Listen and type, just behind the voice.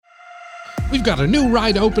We've got a new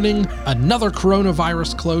ride opening, another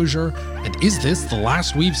coronavirus closure, and is this the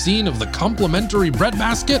last we've seen of the complimentary bread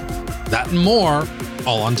basket? That and more,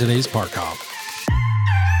 all on today's Park Hop.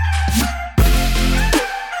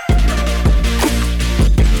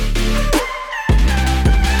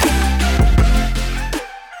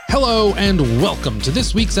 Hello and welcome to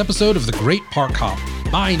this week's episode of The Great Park Hop.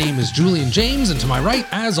 My name is Julian James, and to my right,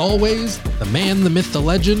 as always, the man, the myth, the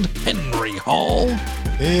legend, Henry Hall.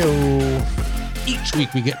 Heyo. Each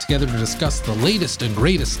week we get together to discuss the latest and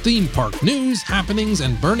greatest theme park news, happenings,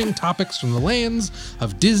 and burning topics from the lands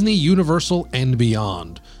of Disney, Universal, and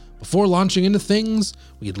beyond. Before launching into things,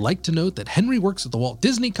 we'd like to note that Henry works at the Walt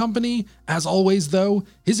Disney Company. As always, though,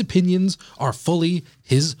 his opinions are fully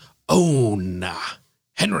his own.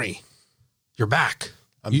 Henry, you're back.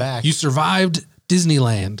 I'm back. You survived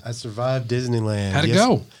Disneyland. I survived Disneyland. How'd it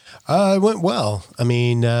go? It went well. I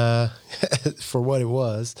mean, for what it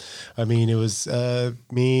was. I mean, it was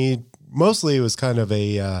mostly it was kind of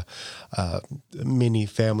a mini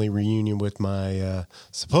family reunion with my,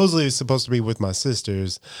 supposedly it was supposed to be with my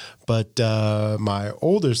sisters, but my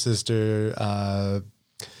older sister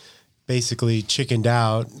basically chickened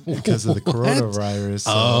out because of the coronavirus.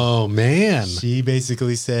 Oh, man. She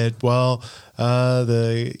basically said, well,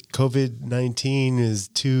 the COVID-19 is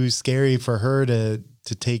too scary for her to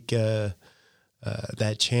take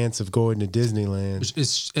that chance of going to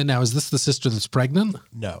Disneyland. And now, is this the sister that's pregnant?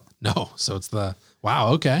 No. So it's wow,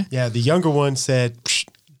 okay. Yeah, the younger one said,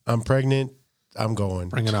 I'm pregnant, I'm going.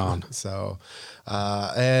 Bring it on. So,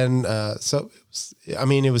 I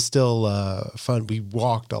mean, it was still fun. We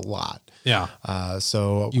walked a lot. Yeah.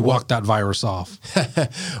 So you walked that virus off.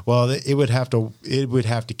 Well, it would have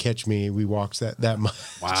to catch me. We walked that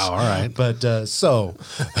much. Wow. All right. But so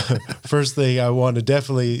first thing I want to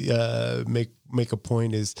definitely make a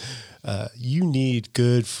point is you need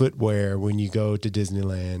good footwear when you go to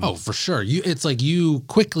Disneyland. Oh, for sure. It's like you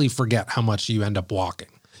quickly forget how much you end up walking.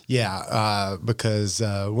 Yeah, because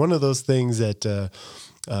one of those things that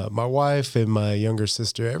my wife and my younger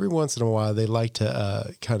sister, every once in a while, they like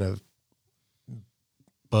to kind of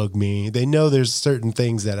bug me. They know there's certain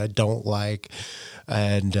things that I don't like.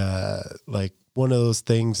 And like one of those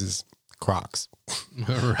things is Crocs.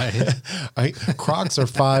 Right. Crocs are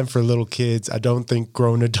fine for little kids. I don't think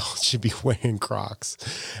grown adults should be wearing Crocs.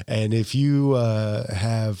 And if you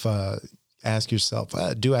ask yourself,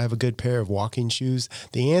 do I have a good pair of walking shoes?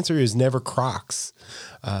 The answer is never Crocs.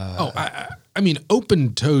 I mean,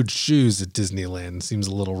 open-toed shoes at Disneyland seems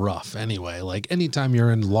a little rough anyway. Like anytime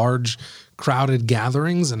you're in large, crowded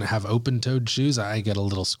gatherings and have open-toed shoes, I get a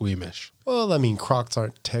little squeamish. Well, I mean, Crocs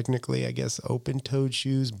aren't technically, I guess, open-toed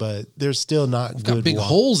shoes, but they're still not good. Got big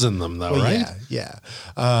holes in them, though, right? Yeah.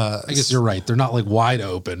 I guess you're right. They're not like wide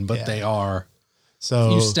open, but they are. So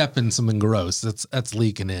if you step in something gross, that's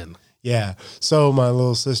leaking in. Yeah. So my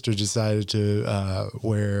little sister decided to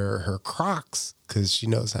wear her Crocs because she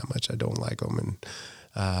knows how much I don't like them. And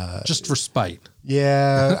just for spite.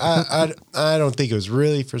 Yeah. I don't think it was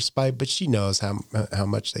really for spite, but she knows how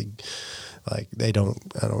much I don't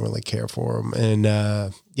really care for them. And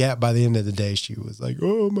by the end of the day, she was like,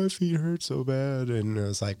 oh, my feet hurt so bad. And I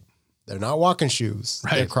was like, they're not walking shoes.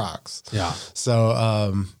 Right. They're Crocs. Yeah.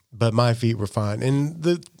 So, but my feet were fine. And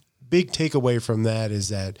the big takeaway from that is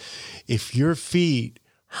that if your feet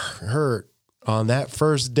hurt on that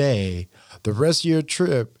first day, the rest of your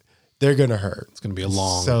trip, they're going to hurt. It's going to be a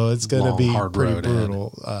long, so it's going to be hard pretty road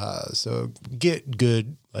brutal. So get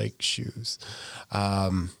good shoes.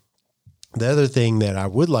 The other thing that I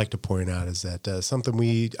would like to point out is that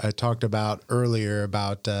something I talked about earlier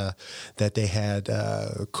about that they had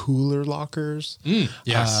cooler lockers.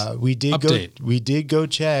 Yes. We did go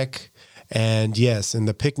check. And yes, in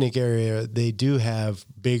the picnic area, they do have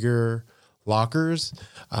bigger lockers.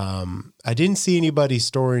 I didn't see anybody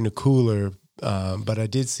storing a cooler, but I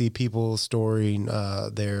did see people storing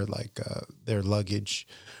their luggage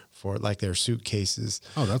for like their suitcases.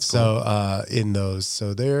 Oh, that's cool. So in those,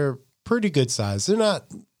 so they're pretty good size. You're not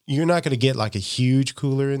going to get like a huge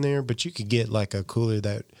cooler in there, but you could get like a cooler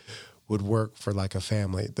that would work for like a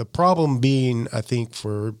family. The problem being, I think,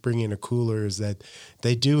 for bringing a cooler is that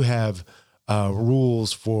they do have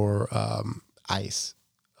rules for ice,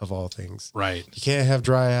 of all things. Right. You can't have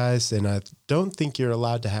dry ice, and I don't think you're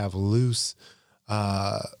allowed to have loose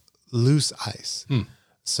ice.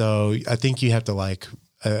 So I think you have to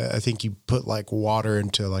I think you put like water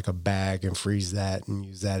into like a bag and freeze that and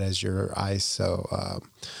use that as your ice. So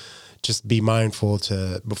just be mindful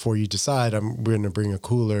before you decide I'm going to bring a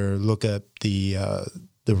cooler, look up the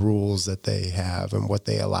the rules that they have and what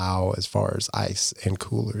they allow as far as ice and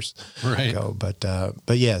coolers go.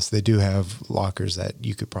 But yes, they do have lockers that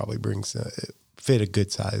you could probably fit a good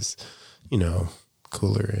size,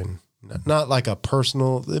 cooler in. Not like a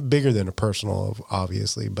personal, bigger than a personal,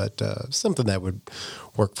 obviously, but something that would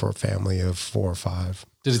work for a family of 4 or 5.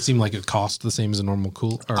 Did it seem like it cost the same as a normal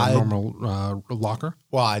normal locker?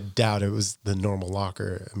 Well, I doubt it was the normal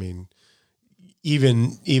locker. I mean,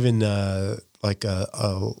 even like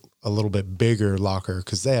a little bit bigger locker,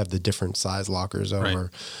 because they have the different size lockers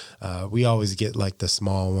over. Right. We always get like the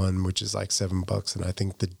small one, which is like $7, and I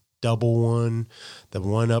think the double one, the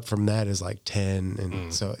one up from that is like 10,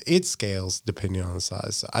 and so it scales depending on the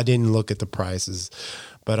size. So I didn't look at the prices,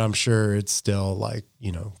 but I'm sure it's still like,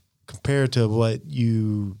 compared to what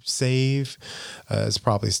you save, it's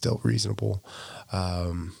probably still reasonable.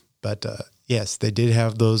 But yes, they did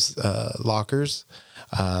have those lockers.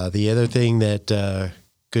 The other thing that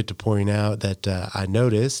good to point out that I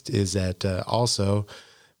noticed is that also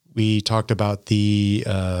we talked about the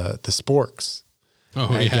sporks.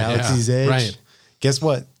 Oh, yeah, Galaxy's Edge. Right. Guess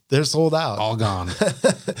what? They're sold out. All gone.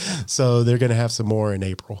 So they're going to have some more in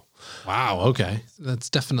April. Wow. Okay. That's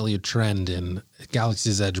definitely a trend in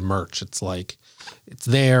Galaxy's Edge merch. It's like, it's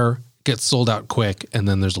there, gets sold out quick, and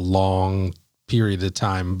then there's a long period of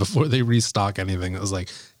time before they restock anything. It was like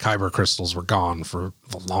Kyber crystals were gone for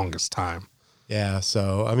the longest time. Yeah.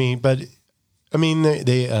 So, they,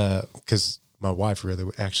 because my wife really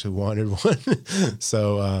actually wanted one.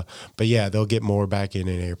 So, but yeah, they'll get more back in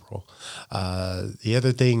April. The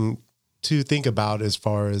other thing to think about as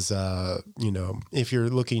far as, if you're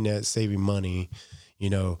looking at saving money,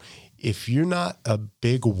 if you're not a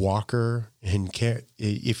big walker and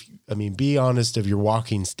be honest of your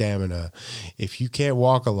walking stamina. If you can't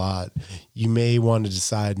walk a lot, you may want to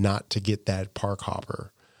decide not to get that park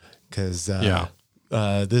hopper, because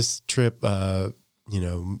this trip,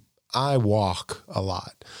 I walk a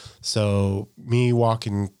lot. So me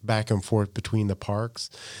walking back and forth between the parks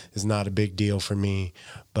is not a big deal for me.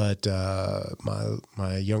 But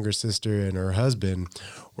my younger sister and her husband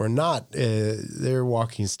were not, their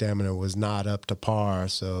walking stamina was not up to par.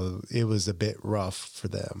 So it was a bit rough for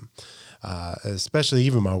them. Especially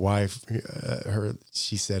even my wife,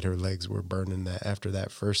 she said her legs were burning after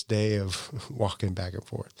that first day of walking back and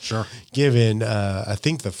forth. Sure. Given, I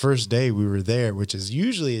think the first day we were there, which is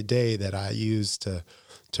usually a day that I use to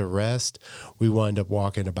rest, we wound up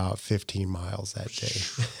walking about 15 miles that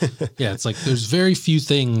day. Yeah, it's like there's very few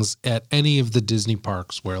things at any of the Disney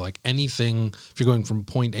parks where like anything, if you're going from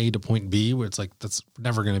point A to point B, where it's like that's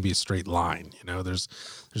never going to be a straight line.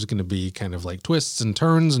 There's going to be kind of like twists and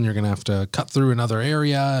turns, and you're going to have to cut through another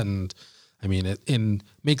area. And I mean, it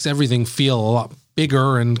makes everything feel a lot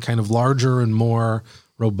bigger and kind of larger and more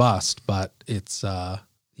robust. But it's,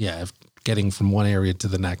 getting from one area to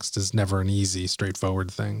the next is never an easy,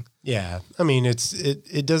 straightforward thing. Yeah. I mean,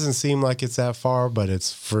 it doesn't seem like it's that far, but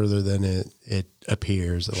it's further than it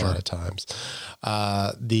appears a lot of times.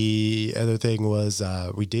 The other thing was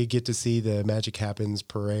we did get to see the Magic Happens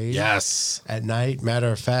parade. Yes. At night.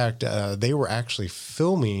 Matter of fact, they were actually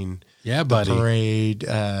filming the parade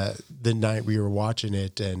the night we were watching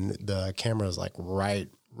it, and the camera was like right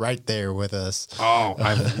there with us. Oh,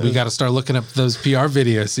 we got to start looking up those PR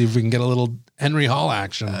videos, see if we can get a little Henry Hall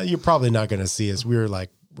action. You're probably not going to see us. We were like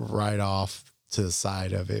right off to the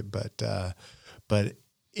side of it, but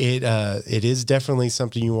it is definitely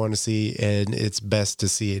something you want to see, and it's best to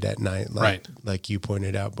see it at night, like you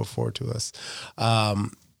pointed out before to us.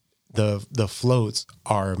 The floats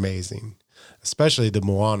are amazing, especially the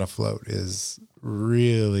Moana float is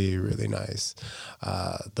really, really nice.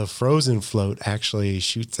 The Frozen float actually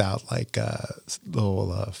shoots out like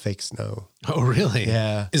little fake snow. Oh, really?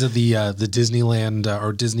 Yeah. Is it the Disneyland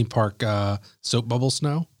or Disney Park soap bubble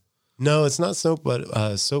snow? No, it's not soap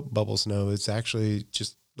bubble snow. It's actually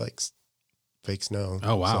just like fake snow.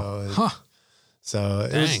 Oh, wow. So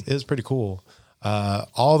it was pretty cool.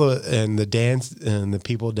 The dance and the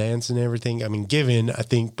people dance and everything. I mean, I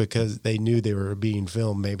think because they knew they were being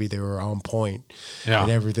filmed, maybe they were on point. Yeah.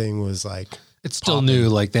 And everything was like, it's still popping. New.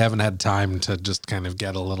 Like they haven't had time to just kind of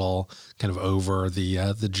get a little kind of over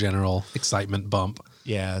the general excitement bump.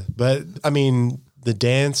 Yeah. But I mean, the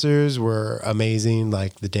dancers were amazing.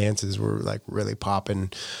 Like the dances were like really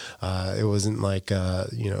popping. It wasn't like,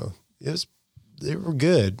 they were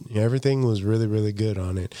good. Everything was really, really good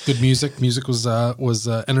on it. Good music. Music was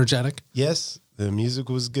energetic. Yes, the music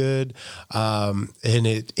was good. And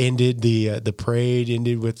it ended the parade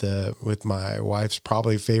ended with my wife's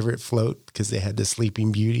probably favorite float, because they had the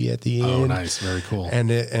Sleeping Beauty at the end. Oh, nice, very cool.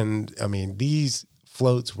 And I mean, these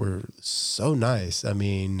floats were so nice. I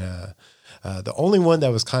mean, the only one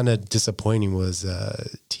that was kind of disappointing was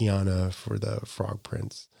Tiana for the Frog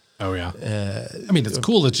Prince. Oh, yeah. I mean, it's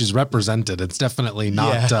cool that she's represented. It's definitely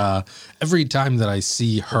not every time that I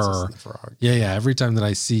see her. Every time that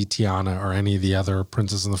I see Tiana or any of the other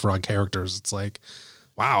Princess and the Frog characters, it's like,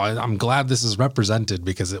 wow, I'm glad this is represented,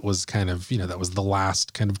 because it was kind of, that was the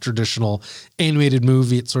last kind of traditional animated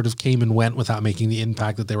movie. It sort of came and went without making the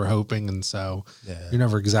impact that they were hoping. And so you're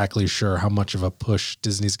never exactly sure how much of a push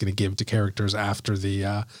Disney's going to give to characters after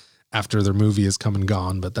their movie is come and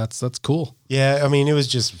gone. But that's cool. Yeah. I mean, it was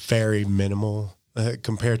just very minimal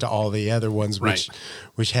compared to all the other ones,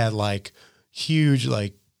 which had like huge,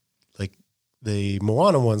 like the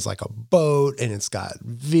Moana one's like a boat, and it's got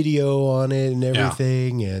video on it and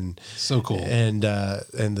everything, and so cool. And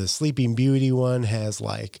the Sleeping Beauty one has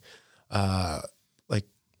like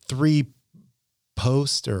 3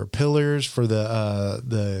 posts or pillars for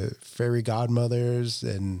the fairy godmothers,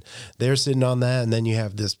 and they're sitting on that, and then you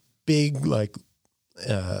have this big like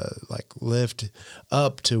lift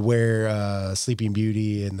up to where Sleeping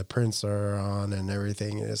Beauty and the prince are on and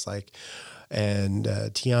everything, and it's like. And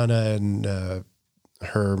Tiana and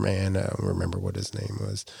her man, I don't remember what his name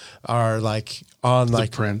was, are like on the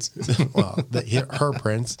like prince. Well, her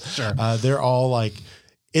prince. Sure. They're all like,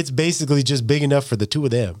 it's basically just big enough for the two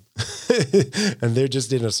of them, and they're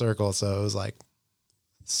just in a circle. So it was like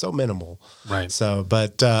so minimal, right? So,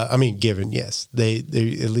 but I mean, given they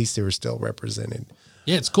at least they were still represented.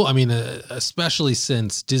 Yeah, it's cool. I mean, especially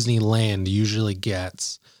since Disneyland usually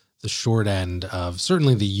gets the short end of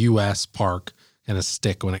certainly the U.S. park and a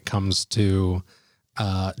stick when it comes to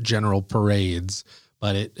general parades.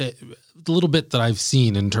 But the little bit that I've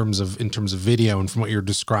seen in terms of video and from what you're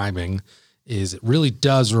describing is it really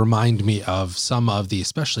does remind me of some of the,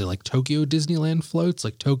 especially like Tokyo Disneyland floats.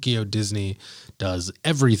 Like Tokyo Disney does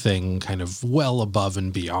everything kind of well above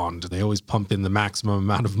and beyond. They always pump in the maximum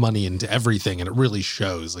amount of money into everything, and it really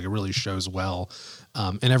shows. Like it really shows well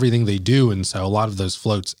in everything they do. And so a lot of those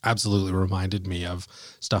floats absolutely reminded me of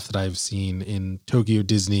stuff that I've seen in Tokyo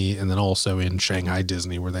Disney and then also in Shanghai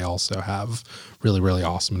Disney, where they also have really, really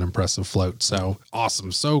awesome and impressive floats. So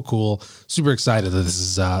awesome. So cool. Super excited that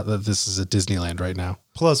this is at Disneyland right now.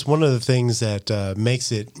 Plus, one of the things that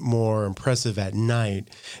makes it more impressive at night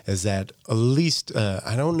is that at least,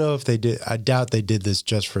 I don't know if they did, I doubt they did this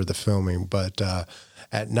just for the filming, but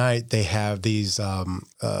at night they have these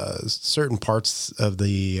certain parts of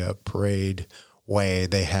the parade way,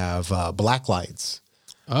 they have black lights.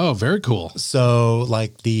 Oh, very cool. So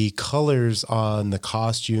like the colors on the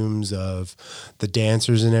costumes of the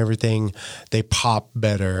dancers and everything, they pop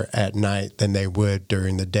better at night than they would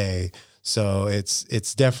during the day. So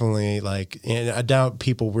it's definitely like, and I doubt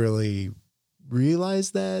people really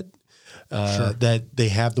realize that, Sure. that they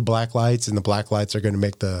have the black lights, and the black lights are going to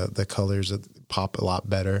make the colors pop a lot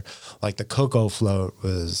better. Like the Coco float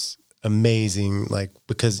was amazing, like,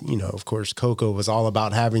 because, of course, Coco was all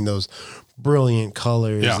about having those brilliant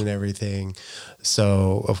colors and everything.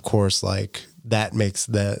 So of course, like that makes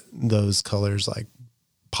those colors like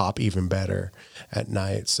pop even better at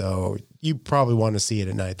night. So you probably want to see it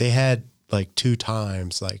at night. They had like 2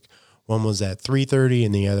 times, like one was at 3:30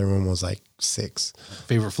 and the other one was like 6.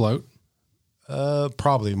 Favorite float?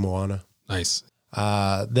 Probably Moana. Nice.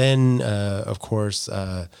 Then of course,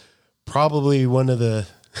 probably one of the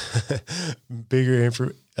bigger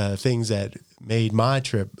things that made my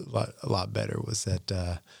trip a lot better was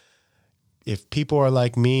that if people are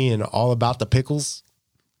like me and all about the pickles,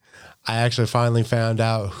 I actually finally found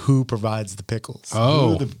out who provides the pickles.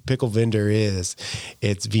 Oh. Who the pickle vendor is.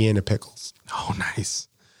 It's Vienna Pickles. Oh, nice.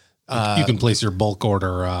 You can place your bulk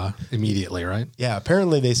order immediately, right? Yeah,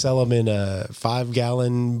 apparently they sell them in a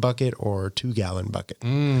 5-gallon bucket or 2-gallon bucket.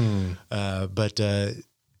 But an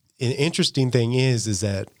interesting thing is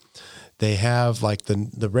that they have like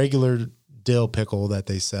the regular dill pickle that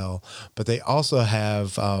they sell, but they also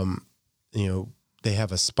have, they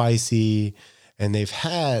have a spicy, and they've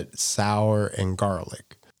had sour and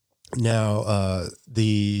garlic. Now,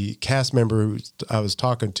 the cast member who I was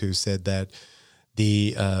talking to said that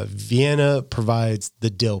the Vienna provides the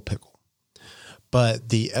dill pickle, but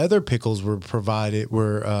the other pickles were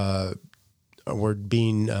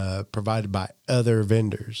being provided by other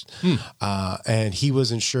vendors. And he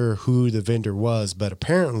wasn't sure who the vendor was, but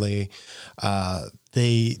apparently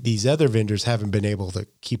these other vendors haven't been able to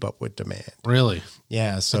keep up with demand. Really?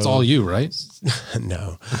 Yeah. So it's all you, right?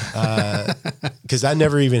 No, because I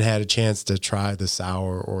never even had a chance to try the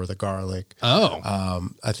sour or the garlic. Oh,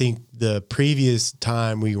 I think the previous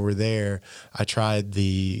time we were there, I tried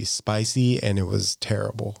the spicy and it was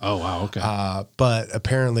terrible. oh, wow. Okay. But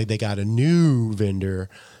apparently they got a new vendor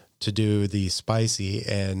to do the spicy,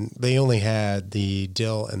 and they only had the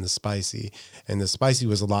dill and the spicy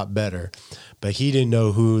was a lot better, but he didn't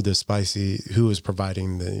know who was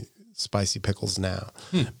providing the spicy pickles now.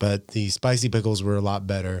 But the spicy pickles were a lot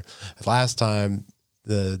better. Last time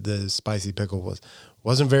the spicy pickle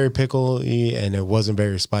wasn't very pickly and it wasn't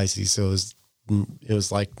very spicy, so it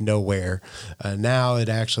was like nowhere. Now it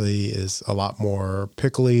actually is a lot more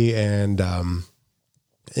pickly and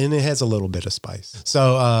it has a little bit of spice.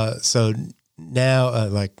 So now,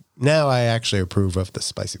 now I actually approve of the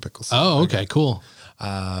spicy pickles. Oh, okay, cool.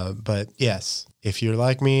 But yes, if you're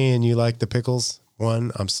like me and you like the pickles,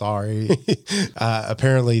 I'm sorry.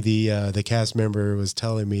 Apparently the cast member was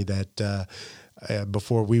telling me that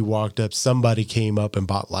before we walked up, somebody came up and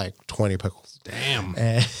bought like 20 pickles. Damn.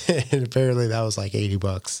 And apparently that was like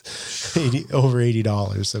 $80, over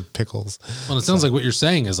 $80 of pickles. Well, it sounds like what you're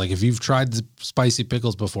saying is like if you've tried the spicy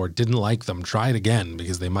pickles before, didn't like them, try it again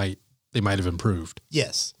because they might have improved.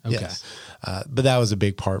 Yes. Okay. Yes. But that was a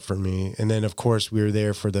big part for me. And then of course we were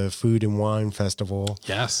there for the Food and Wine Festival.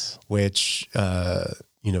 Yes. Which,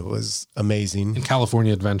 was amazing. In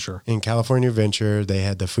California Adventure. In California Adventure, they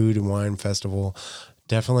had the Food and Wine Festival.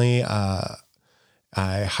 Definitely,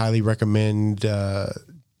 I highly recommend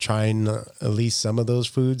trying at least some of those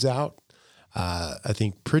foods out. I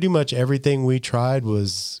think pretty much everything we tried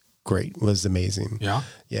was great, was amazing. Yeah.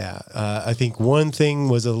 Yeah. I think one thing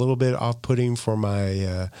was a little bit off-putting for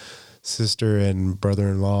my sister and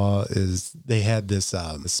brother-in-law is they had this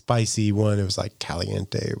spicy one. It was like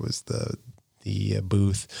Caliente was the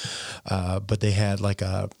booth, but they had like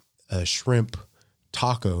a shrimp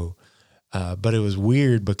taco. But it was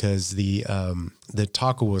weird because the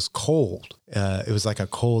taco was cold. It was like a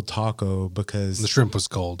cold taco because the shrimp was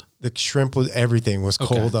cold. The shrimp everything was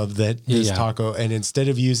cold of this taco. And instead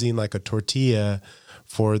of using like a tortilla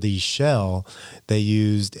for the shell, they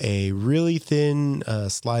used a really thin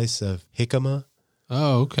slice of jicama.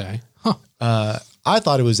 Oh, okay. Huh. I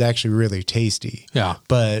thought it was actually really tasty. Yeah.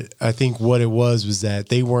 But I think what it was that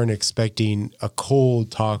they weren't expecting a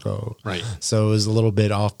cold taco. Right. So it was a little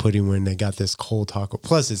bit off-putting when they got this cold taco.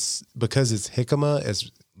 Plus, because it's jicama,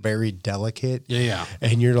 it's very delicate. Yeah.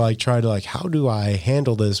 And you're like trying to like, how do I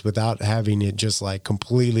handle this without having it just like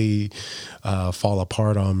completely fall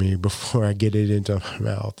apart on me before I get it into my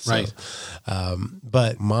mouth? So, right.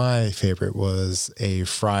 But my favorite was a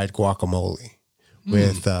fried guacamole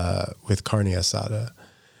with carne asada,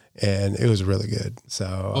 and it was really good.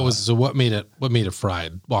 So what made it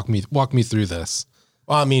fried? Walk me through this.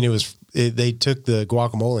 Well, I mean, they took the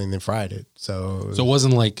guacamole and then fried it. So it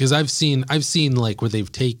wasn't like, because I've seen like where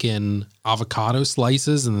they've taken avocado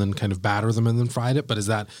slices and then kind of batter them and then fried it. But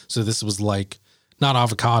this was like not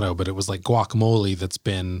avocado, but it was like guacamole that's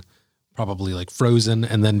been probably like frozen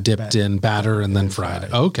and then dipped in batter and then fried.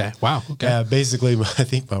 Oh, okay. Wow. Okay. Yeah. Basically, I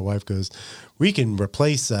think my wife goes, we can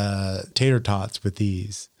replace tater tots with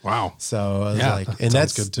these. Wow. So I was like, and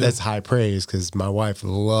that's high praise because my wife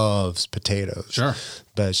loves potatoes. Sure.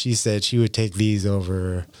 But she said she would take these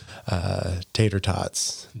over tater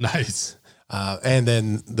tots. Nice. And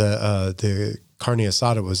then the carne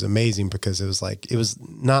asada was amazing because it was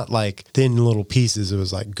not like thin little pieces. It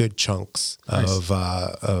was like good chunks of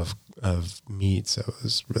meat. So it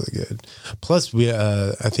was really good. Plus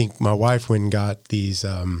I think my wife went and got these,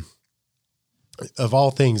 of all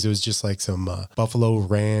things, it was just like some Buffalo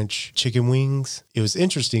Ranch chicken wings. It was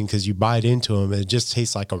interesting because you bite into them and it just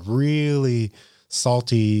tastes like a really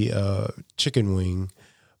salty chicken wing.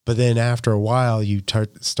 But then after a while, you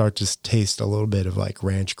start to taste a little bit of like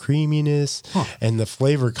ranch creaminess, and the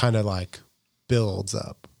flavor kind of like builds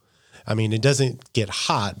up. I mean, it doesn't get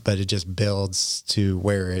hot, but it just builds to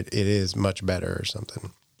where it is much better or something.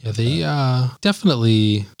 Yeah, they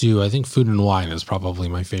definitely do. I think Food and Wine is probably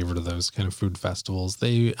my favorite of those kind of food festivals.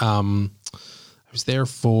 I was there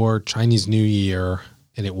for Chinese New Year,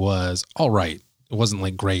 and it was all right. It wasn't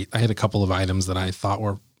like great. I had a couple of items that I thought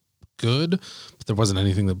were good, but there wasn't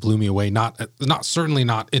anything that blew me away. Certainly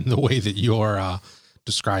not in the way that you're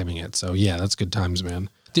describing it. So yeah, that's good times, man.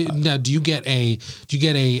 Now, do you get a,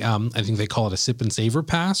 I think they call it a sip and savor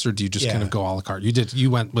pass, or do you just kind of go a la carte? You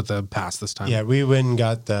went with a pass this time. Yeah, we went and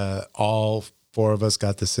got the all 4 of us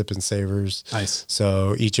got the sip and savers. Nice.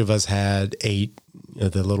 So each of us had 8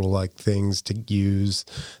 of the little like things to use.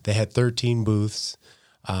 They had 13 booths.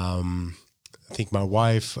 I think my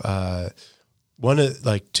wife, 2 of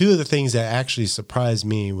the things that actually surprised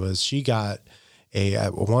me was she got I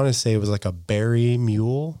want to say it was like a berry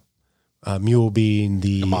mule. Mule being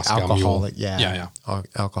the alcoholic, mule.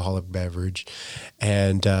 Alcoholic beverage.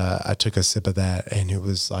 And I took a sip of that, and it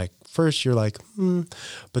was like, first you're like,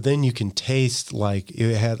 but then you can taste like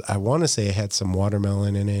it had, I want to say it had some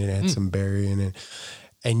watermelon in it, it had some berry in it.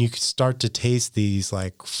 And you could start to taste these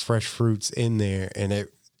like fresh fruits in there. And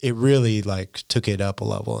it really like took it up a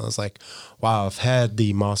level. And I was like, wow, I've had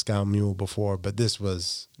the Moscow Mule before, but this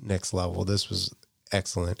was next level. This was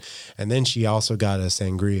excellent. And then she also got a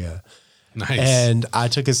sangria. Nice. And I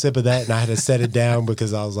took a sip of that and I had to set it down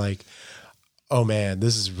because I was like, oh man,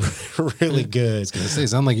 this is really good. I was going to say,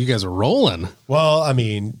 sound like you guys are rolling. Well, I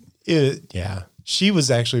mean, yeah. She was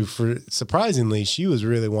actually, surprisingly, she was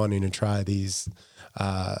really wanting to try these.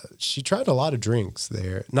 She tried a lot of drinks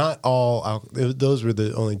there. Not all, those were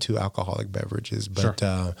the only 2 alcoholic beverages, but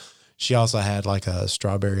sure. She also had like a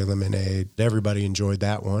strawberry lemonade. Everybody enjoyed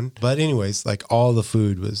that one. But anyways, like all the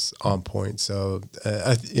food was on point. So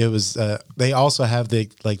it was, they also have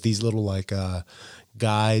these little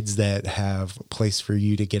guides that have a place for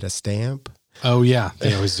you to get a stamp. Oh yeah.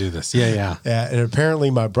 They always do this. Yeah. Yeah. And apparently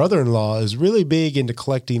my brother-in-law is really big into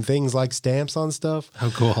collecting things like stamps on stuff.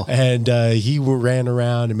 Oh, cool. And he ran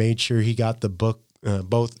around and made sure he got the book,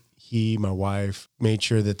 both he, my wife, made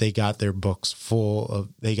sure that they got their books full of,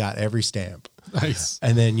 they got every stamp. Nice.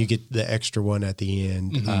 And then you get the extra one at the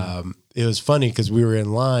end. Mm-hmm. It was funny because we were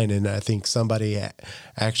in line and I think somebody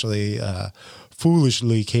actually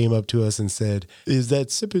foolishly came up to us and said, is that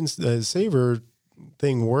sip and savor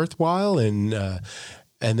thing worthwhile? And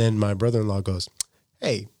then my brother-in-law goes,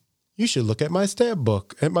 hey, you should look at my stamp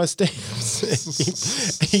book, at my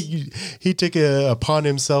stamps. he took it upon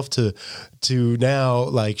himself to now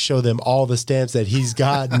like show them all the stamps that he's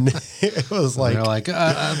gotten. It was like, they're like,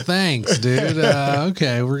 thanks, dude.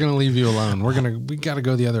 Okay, we're gonna leave you alone. We gotta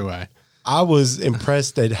go the other way. I was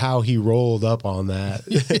impressed at how he rolled up on that,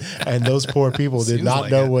 and those poor people did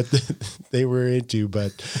not know what they were into,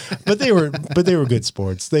 but they were good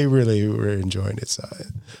sports. They really were enjoying it. So,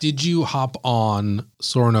 did you hop on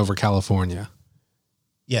Soarin' Over California?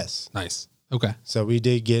 Yes. Nice. Okay. So we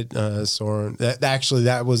did get Soarin'.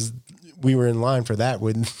 That was, we were in line for that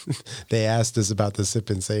when they asked us about the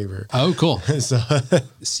sip and savor. Oh, cool. So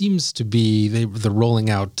seems to be they're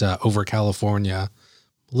rolling out Over California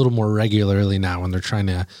a little more regularly now when they're trying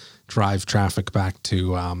to drive traffic back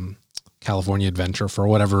to California Adventure for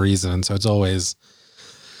whatever reason. And so it's always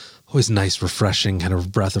nice, refreshing kind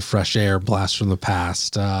of breath of fresh air, blast from the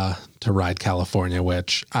past to ride California,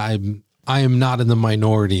 which I am not in the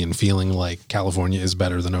minority in feeling like California is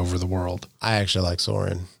better than Over the World. I actually like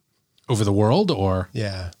Soarin'. Over the World, or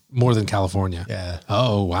more than California? Yeah.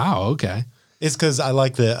 Oh, wow. Okay. It's because I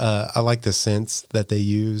like the scents that they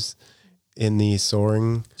use in the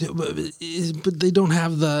Soaring. But they don't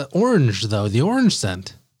have the orange, though, the orange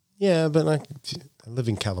scent. Yeah, but I live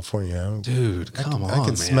in California. Dude, come on, I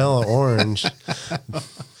can smell an orange.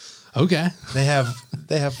 Okay. They have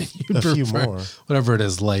a few more. Whatever it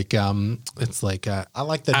is, like it's like I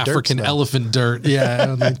like the African dirt elephant dirt.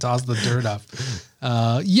 Yeah, and they toss the dirt up.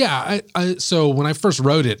 So when I first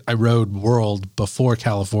rode it, I rode World before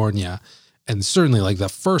California. And certainly, like, the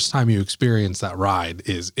first time you experience that ride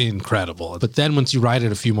is incredible. But then once you ride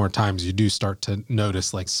it a few more times, you do start to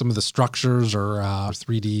notice, like, some of the structures or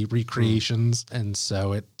 3D recreations. And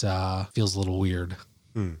so it feels a little weird.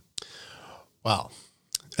 Wow.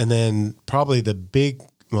 And then probably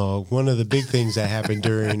one of the big things that happened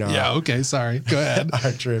during our sorry. Go ahead.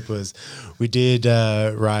 our trip was we did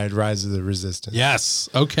ride Rise of the Resistance. Yes.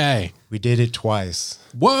 Okay. We did it twice.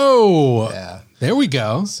 Whoa. Yeah. There we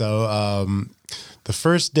go. So the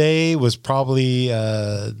first day was probably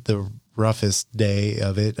the roughest day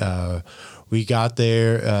of it. We got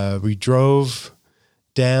there. We drove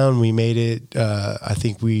down. We made it. I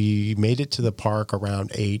think we made it to the park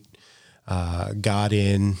around 8. Got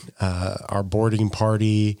in our boarding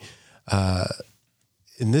party.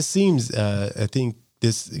 And this seems, I think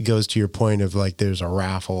this goes to your point of like, there's a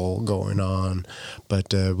raffle going on,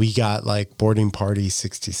 but we got like boarding party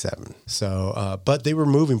 67. So, but they were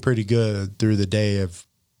moving pretty good through the day of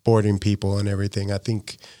boarding people and everything. I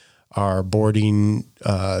think our boarding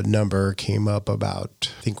number came up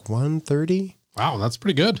about, I think 130. Wow. That's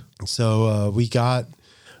pretty good. So we got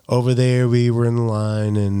over there, we were in the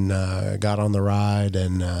line and got on the ride.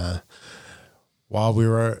 And while we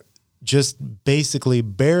were just basically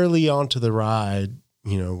barely onto the ride.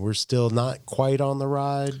 You know, we're still not quite on the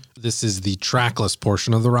ride. This is the trackless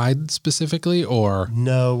portion of the ride specifically, or?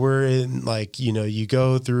 No, we're in like, you know, you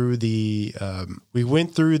go through the, we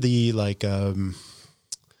went through the like, the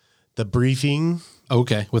briefing.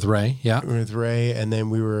 Okay. With Ray. Yeah. With Ray. And then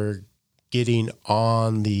we were getting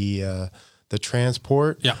on the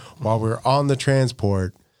transport. Yeah. While we're on the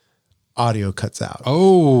transport, audio cuts out.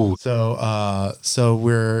 Oh. So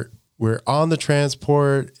we're on the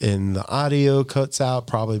transport and the audio cuts out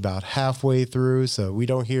probably about halfway through. So we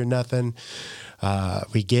don't hear nothing.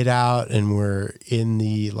 We get out and we're in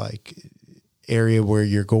the like area where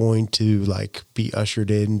you're going to like be ushered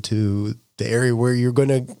into the area where you're going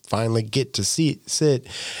to finally get to sit.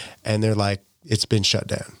 And they're like, it's been shut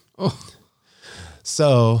down. Oh.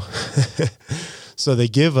 So they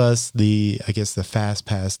give us the fast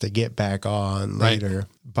pass to get back on later. Right.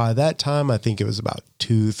 By that time, I think it was about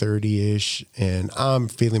 2:30ish, and I'm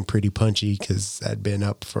feeling pretty punchy because I'd been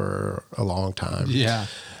up for a long time. Yeah.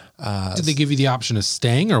 Did they give you the option of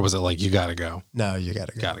staying, or was it like, you got to go? No, you got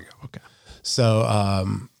to go. Got to go. Okay. So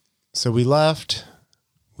we left.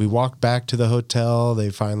 We walked back to the hotel. They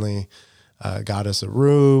finally got us a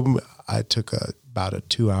room. I took about a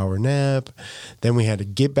 2-hour nap. Then we had to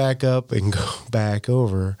get back up and go back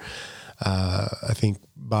over. I think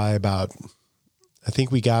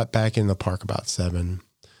we got back in the park about 7,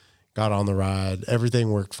 got on the ride.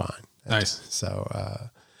 Everything worked fine. Nice. So,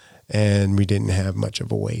 and we didn't have much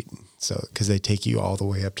of a wait. So, cause they take you all the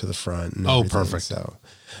way up to the front. And everything. Perfect. So,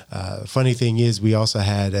 funny thing is we also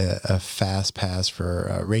had a fast pass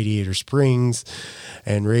for Radiator Springs,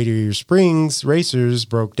 and Radiator Springs racers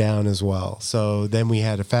broke down as well. So then we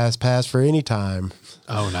had a fast pass for any time.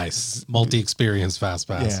 Oh, nice. Multi-experience fast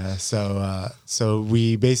pass. Yeah. So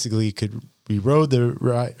we basically we rode the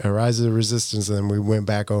Rise of the Resistance, and then we went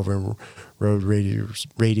back over and rode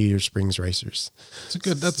Radiator Springs racers.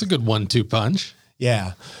 That's a good 1-2 punch.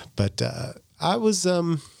 Yeah. But,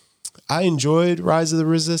 I enjoyed Rise of the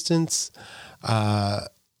Resistance. But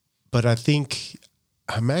I think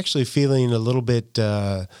I'm actually feeling a little bit,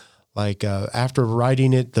 after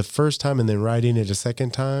riding it the first time and then riding it a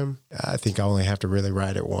second time, I think I only have to really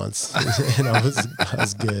ride it once and I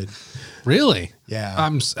was good. Really? Yeah.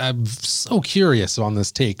 I'm so curious on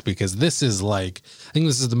this take, because this is like, I think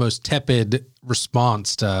this is the most tepid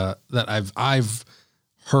response to that I've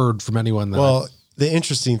heard from anyone that the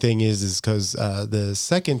interesting thing is because the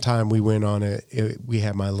second time we went on it, we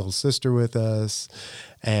had my little sister with us.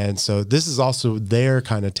 And so this is also their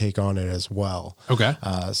kind of take on it as well. Okay.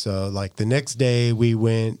 So like the next day we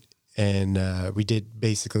went and we did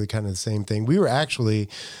basically kind of the same thing. We were actually,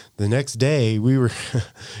 the next day we were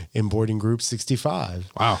in boarding group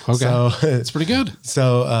 65. Wow. Okay. So it's pretty good.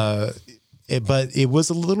 So, but it was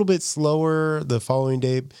a little bit slower the following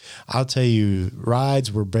day. I'll tell you,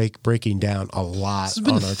 rides were breaking down a lot. This has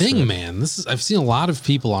been a thing, man. I've seen a lot of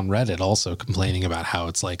people on Reddit also complaining about how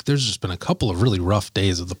it's like there's just been a couple of really rough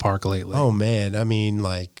days of the park lately. Oh man, I mean,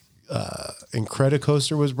 like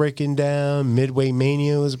Incredicoaster was breaking down, Midway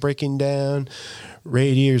Mania was breaking down,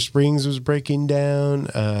 Radiator Springs was breaking down,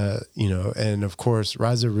 and of course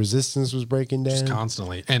Rise of Resistance was breaking down. Just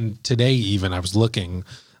constantly. And today even I was looking.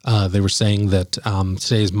 They were saying that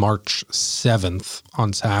today is March 7th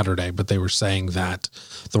on Saturday, but they were saying that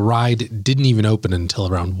the ride didn't even open until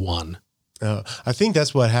around 1. I think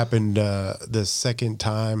that's what happened the second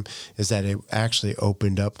time, is that it actually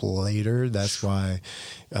opened up later. That's why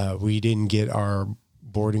we didn't get our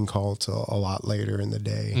boarding call till a lot later in the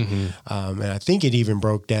day. Mm-hmm. And I think it even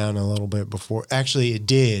broke down a little bit before. Actually, it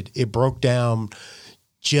did. It broke down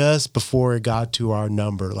just before it got to our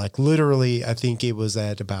number. Like literally, I think it was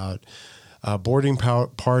at about boarding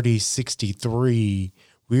party 63.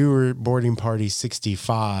 We were boarding party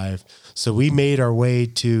 65. So we made our way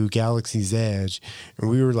to Galaxy's Edge,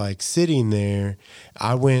 and we were like sitting there.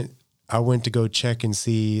 I went to go check and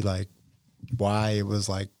see like why it was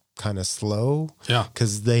like kind of slow. Yeah.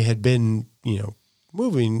 Cause they had been,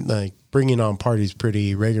 moving, like bringing on parties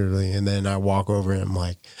pretty regularly. And then I walk over and I'm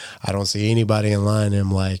like, I don't see anybody in line. And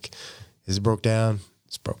I'm like, is it broke down?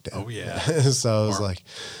 It's broke down. Oh yeah. So I was like,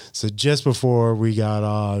 so just before we got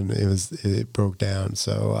on, it broke down.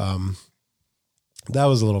 So, that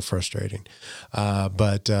was a little frustrating.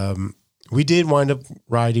 But we did wind up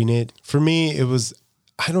riding it. For me, it was,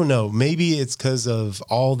 I don't know, maybe it's because of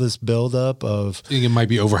all this buildup of. I think it might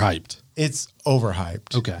be overhyped. It's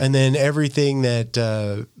overhyped. Okay. And then everything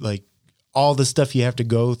that, like all the stuff you have to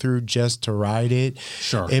go through just to ride it.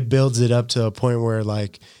 Sure. It builds it up to a point where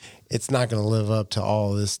like, it's not going to live up to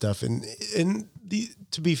all this stuff. And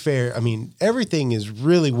to be fair, I mean, everything is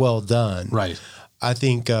really well done. Right. I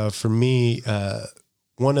think for me,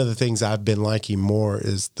 one of the things I've been liking more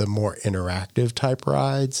is the more interactive type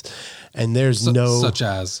rides. And there's such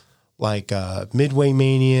as like Midway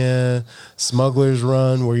Mania, Smuggler's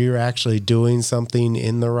Run, where you're actually doing something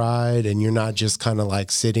in the ride and you're not just kind of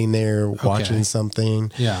like sitting there watching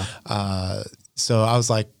something. Yeah. So I was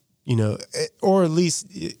like, you know, or at least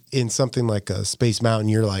in something like a Space Mountain,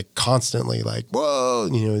 you're like constantly like, whoa,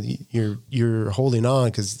 you know, you're holding on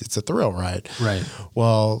because it's a thrill ride. Right.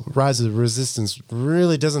 Well, Rise of the Resistance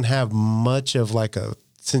really doesn't have much of like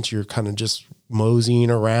since you're kind of just moseying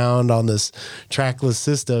around on this trackless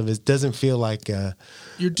system, it doesn't feel like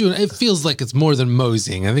it feels like it's more than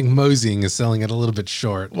moseying. I think moseying is selling it a little bit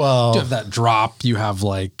short. Well, you have that drop, you have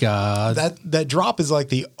like that drop is like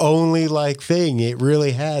the only like thing it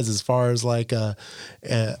really has as far as like a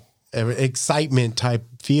excitement type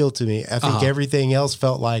feel to me. I think everything else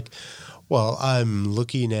felt like, well, I'm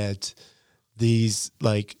looking at these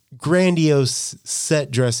like grandiose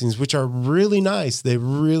set dressings, which are really nice. They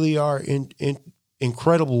really are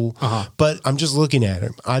incredible, but I'm just looking at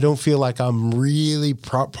them. I don't feel like I'm really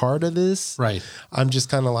part of this. Right. I'm just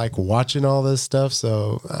kind of like watching all this stuff.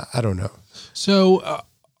 So I don't know. So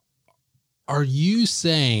are you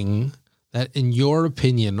saying that in your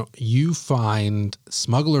opinion, you find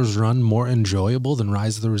Smuggler's Run more enjoyable than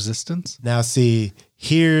Rise of the Resistance? Now, see,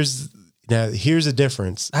 here's a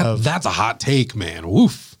difference. That's a hot take, man.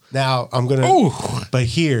 Woof. Now I'm going to, but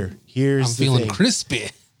here's I'm feeling crispy.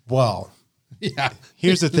 Well, yeah.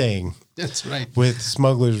 Here's the thing. That's right. With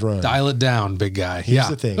Smuggler's Run. Dial it down, big guy. Here's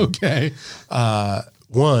the thing. Okay.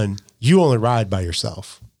 One, you only ride by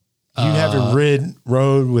yourself. You haven't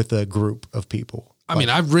rode with a group of people. I mean,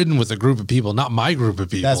 I've ridden with a group of people, not my group of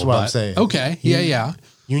people. That's what I'm saying. Okay. Yeah.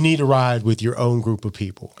 You need to ride with your own group of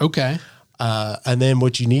people. Okay. And then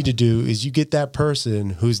what you need to do is you get that person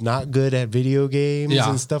who's not good at video games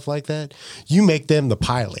and stuff like that. You make them the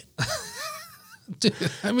pilot. Dude,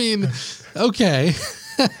 I mean, okay.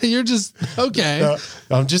 You're just, okay.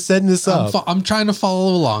 I'm just setting this up. I'm trying to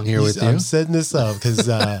follow along here with you. I'm setting this up because,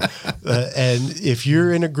 and if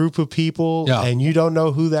you're in a group of people and you don't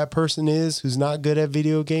know who that person is who's not good at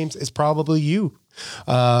video games, it's probably you.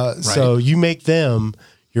 So you make them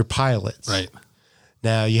your pilots. Right.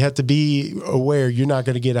 Now, you have to be aware you're not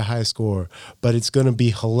going to get a high score, but it's going to be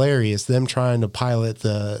hilarious, them trying to pilot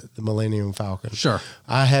the Millennium Falcon. Sure.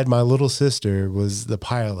 I had my little sister was the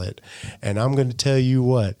pilot, and I'm going to tell you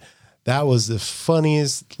what, that was the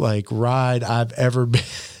funniest like ride I've ever been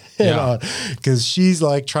on, because she's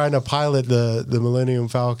like trying to pilot the Millennium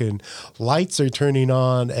Falcon. Lights are turning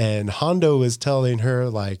on, and Hondo is telling her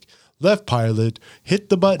like, left pilot, hit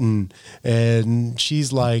the button, and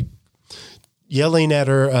she's like, yelling at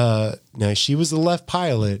her, now she was the left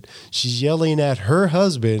pilot. She's yelling at her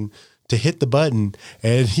husband to hit the button.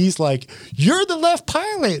 And he's like, you're the left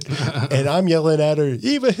pilot. And I'm yelling at her,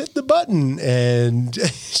 Eva, hit the button. And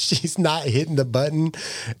she's not hitting the button.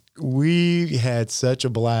 We had such a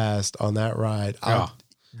blast on that ride.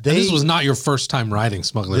 This was not your first time riding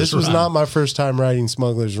Smuggler's Run. This was not my first time riding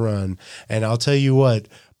Smuggler's Run. And I'll tell you what,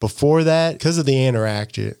 before that, because of the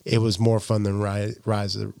interaction, it was more fun than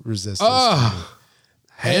Rise of the Resistance. Oh,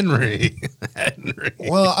 Henry.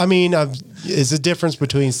 Well, I mean, it's a difference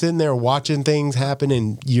between sitting there watching things happen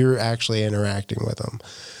and you're actually interacting with them.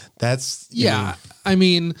 That's... I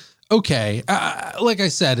mean, okay. Like I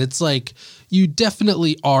said, it's like you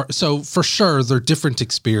definitely are. So for sure, they're different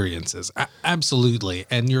experiences. Absolutely.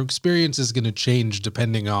 And your experience is going to change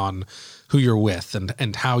depending on who you're with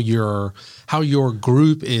and how your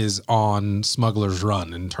group is on Smuggler's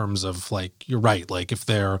Run in terms of like, you're right. Like if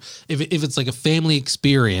it's like a family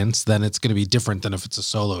experience, then it's going to be different than if it's a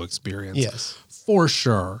solo experience. Yes, for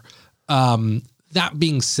sure. That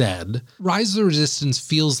being said, Rise of the Resistance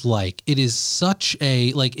feels like it is such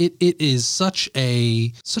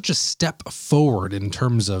a step forward in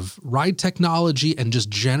terms of ride technology and just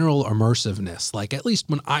general immersiveness. Like at least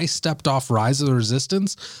when I stepped off Rise of the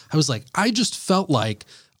Resistance, I was like, I just felt like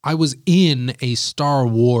I was in a Star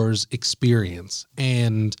Wars experience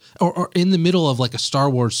or in the middle of like a Star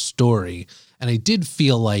Wars story. And I did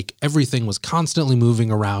feel like everything was constantly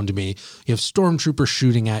moving around me. You have stormtroopers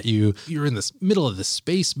shooting at you. You're in this middle of this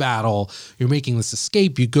space battle. You're making this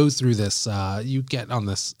escape. You go through this, you get on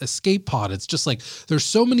this escape pod. It's just like, there's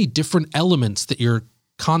so many different elements that you're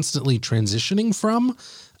constantly transitioning from,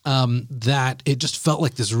 that it just felt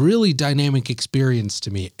like this really dynamic experience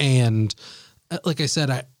to me. And like I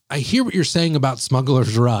said, I hear what you're saying about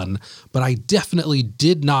Smuggler's Run, but I definitely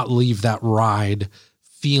did not leave that ride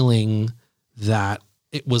feeling that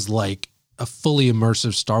it was like a fully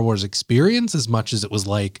immersive Star Wars experience as much as it was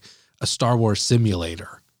like a Star Wars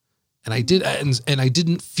simulator. And I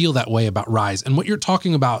didn't feel that way about Rise. And what you're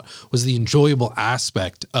talking about was the enjoyable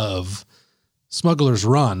aspect of Smuggler's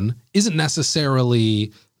Run isn't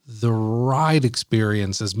necessarily the ride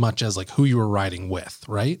experience as much as like who you were riding with,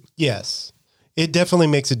 right? Yes. It definitely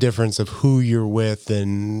makes a difference of who you're with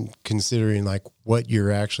and considering like what you're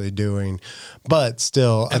actually doing. But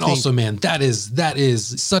still, and also, man, that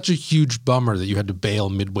is such a huge bummer that you had to bail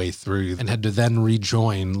midway through and had to then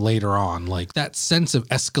rejoin later on. Like that sense of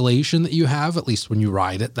escalation that you have, at least when you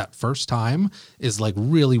ride it that first time, is like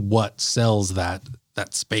really what sells that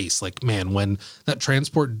space. Like, man, when that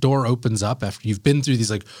transport door opens up after you've been through these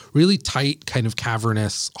like really tight kind of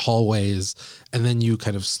cavernous hallways, and then you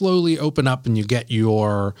kind of slowly open up and you get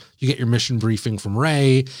your mission briefing from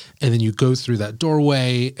Rey, and then you go through that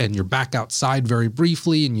doorway and you're back outside very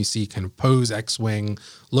briefly and you see kind of Poe's X-Wing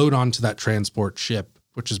load onto that transport ship,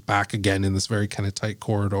 which is back again in this very kind of tight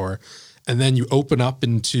corridor. And then you open up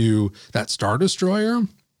into that Star Destroyer.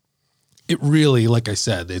 It really, like I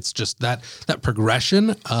said, it's just that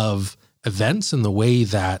progression of events and the way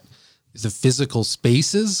that the physical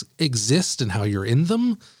spaces exist and how you're in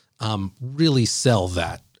them really sell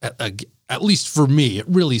that. At least for me, it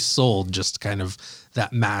really sold just kind of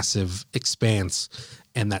that massive expanse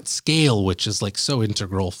and that scale, which is like so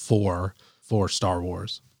integral for Star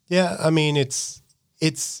Wars. Yeah, I mean,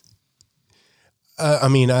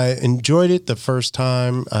 I enjoyed it the first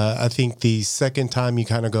time. I think the second time you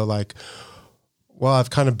kind of go like, well,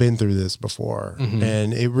 I've kind of been through this before. Mm-hmm.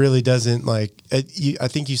 And it really doesn't like, I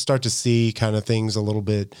think you start to see kind of things a little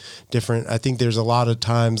bit different. I think there's a lot of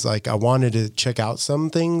times like I wanted to check out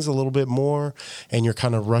some things a little bit more and you're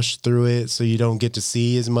kind of rushed through it. So you don't get to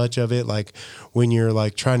see as much of it. Like when you're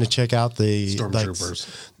like trying to check out the Stormtroopers.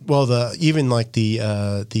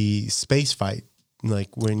 The space fight. Like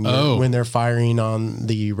when they're firing on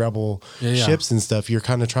the rebel ships and stuff, you're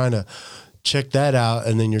kind of trying to check that out,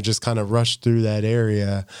 and then you're just kind of rushed through that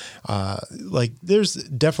area. Like there's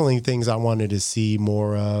definitely things I wanted to see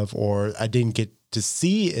more of, or I didn't get to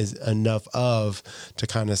see enough of to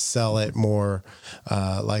kind of sell it more.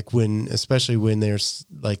 Like especially when there's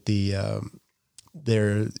like they're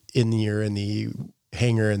in the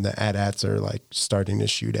hangar and the AT-ATs are like starting to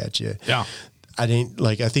shoot at you. Yeah. I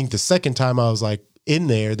think the second time I was like in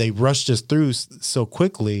there, they rushed us through so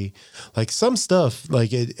quickly. Like some stuff,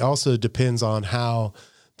 like it also depends on how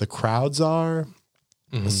the crowds are.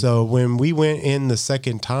 Mm-hmm. So when we went in the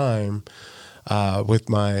second time with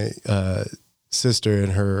my sister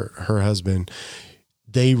and her husband,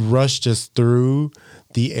 they rushed us through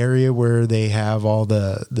the area where they have all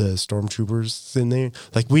the stormtroopers in there.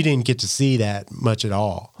 Like we didn't get to see that much at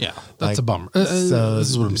all. Yeah, that's a bummer. So this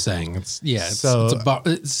is what I'm saying. It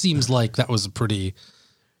seems like it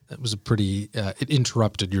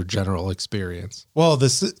interrupted your general experience. Well,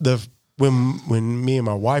 when me and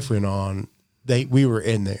my wife went on, we were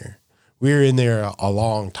in there. We were in there a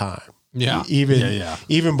long time. Yeah.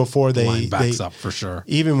 Even before Line backs up for sure.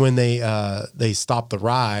 Even when they stopped the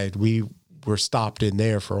ride, we were stopped in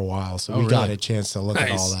there for a while. So we got a chance to look at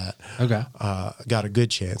all that. Okay. Got a good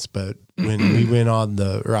chance. But when we went on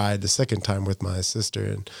the ride the second time with my sister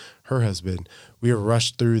and her husband, we were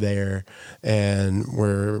rushed through there and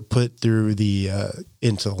were put through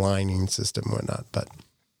into the lining system and whatnot. But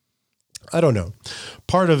I don't know.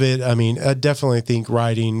 Part of it, I mean, I definitely think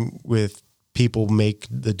riding with people make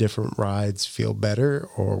the different rides feel better,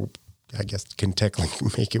 or I guess can technically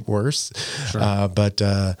make it worse. Sure. But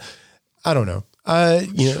I don't know. I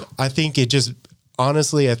think it just,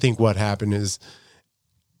 honestly, I think what happened is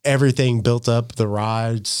everything built up the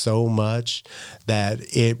ride so much that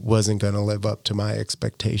it wasn't going to live up to my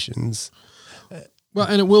expectations. Well,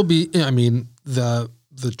 and it will be, I mean, the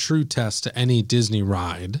true test to any Disney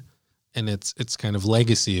ride, and its kind of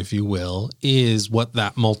legacy, if you will, is what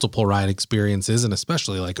that multiple ride experience is, and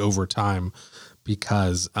especially like over time,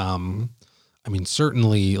 because, I mean,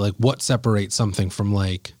 certainly like what separates something from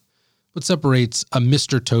like, what separates a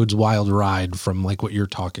Mr. Toad's Wild Ride from like what you're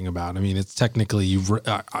talking about? I mean, it's technically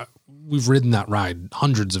we've ridden that ride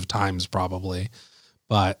hundreds of times probably,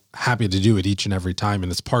 but happy to do it each and every time.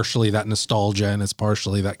 And it's partially that nostalgia and it's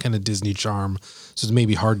partially that kind of Disney charm. So it's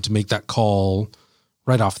maybe hard to make that call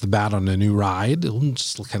right off the bat on a new ride,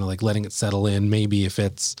 just kind of like letting it settle in. Maybe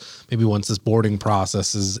once this boarding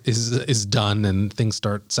process is done and things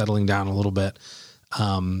start settling down a little bit.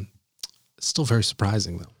 Still very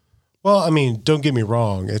surprising though. Well, I mean, don't get me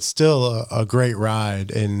wrong. It's still a great ride,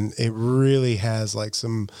 and it really has like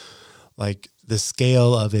some, like the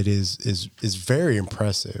scale of it is very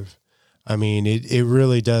impressive. I mean, it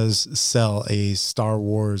really does sell a Star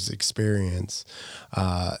Wars experience.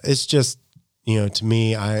 It's just, to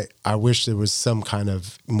me, I wish there was some kind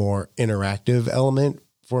of more interactive element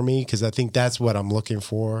for me, because I think that's what I'm looking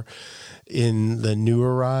for in the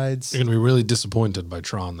newer rides. You're going to be really disappointed by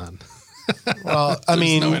Tron then. Well, I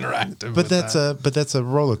mean, no interactive, but that's a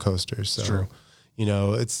roller coaster. So, True.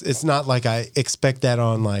 It's not like I expect that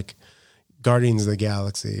on like Guardians of the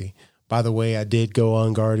Galaxy. By the way, I did go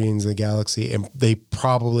on Guardians of the Galaxy, and they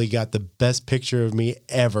probably got the best picture of me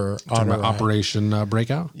ever on a ride. Operation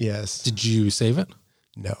Breakout? Yes. Did you save it?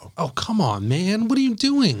 No. Oh, come on, man. What are you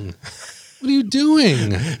doing? What are you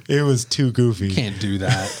doing? It was too goofy. You can't do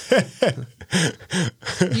that.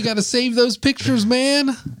 You got to save those pictures, man.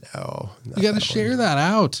 No. You got to share that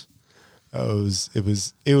out. Oh, it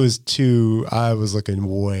was too, I was looking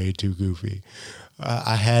way too goofy.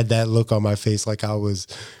 I had that look on my face like I was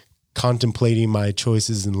contemplating my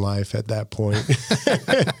choices in life at that point.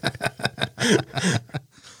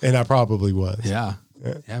 And I probably was. Yeah,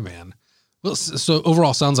 man. Well, so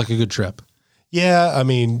overall, sounds like a good trip. Yeah, I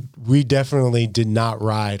mean, we definitely did not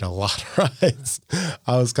ride a lot of rides.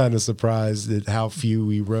 I was kind of surprised at how few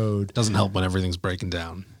we rode. Doesn't help when everything's breaking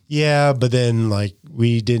down. Yeah, but then like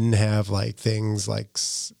we didn't have like things like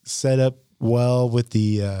set up well with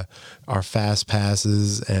the our fast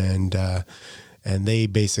passes, and they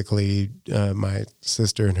basically my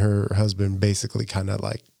sister and her husband basically kind of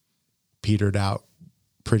like petered out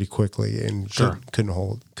pretty quickly and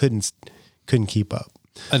couldn't keep up.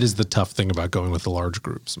 That is the tough thing about going with a large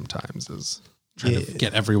group sometimes, is trying to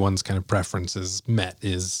get everyone's kind of preferences met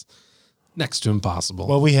is next to impossible.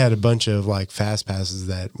 Well, we had a bunch of like fast passes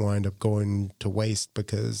that wind up going to waste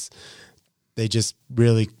because they just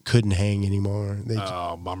really couldn't hang anymore.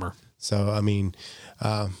 Bummer. So, I mean,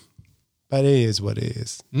 but it is what it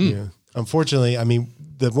is. Yeah. Unfortunately, I mean,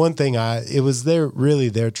 the one thing it was their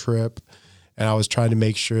trip, and I was trying to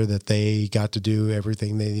make sure that they got to do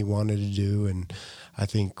everything they wanted to do, and I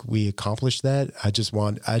think we accomplished that. I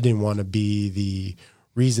didn't want to be the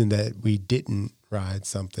reason that we didn't ride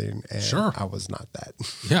something, and sure. I was not that.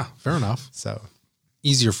 Yeah, fair enough. So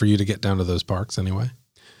easier for you to get down to those parks anyway.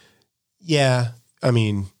 Yeah, I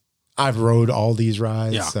mean, I've rode all these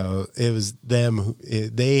rides, so it was them.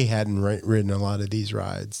 They hadn't ridden a lot of these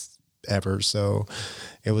rides ever, so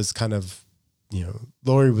it was kind of,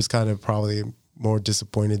 Lori was kind of probably more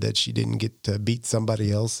disappointed that she didn't get to beat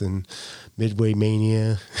somebody else in Midway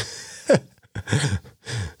Mania.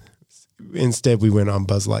 Instead, we went on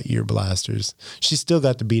Buzz Lightyear Blasters. She still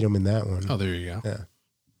got to beat him in that one. Oh, there you go. Yeah,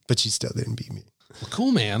 but she still didn't beat me. Well,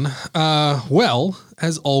 cool, man. Well,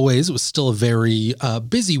 as always, it was still a very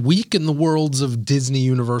busy week in the worlds of Disney,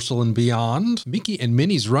 Universal, and beyond. Mickey and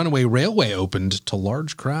Minnie's Runaway Railway opened to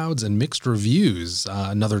large crowds and mixed reviews.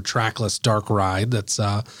 Another trackless dark ride that's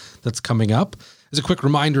coming up. As a quick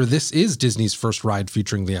reminder, this is Disney's first ride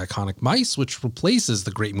featuring the iconic mice, which replaces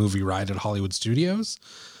the Great Movie Ride at Hollywood Studios.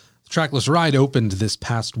 The trackless ride opened this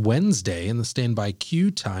past Wednesday, and the standby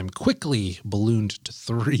queue time quickly ballooned to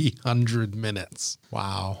 300 minutes.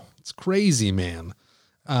 Wow. It's crazy, man.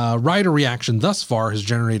 Rider reaction thus far has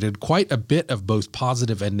generated quite a bit of both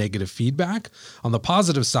positive and negative feedback. On the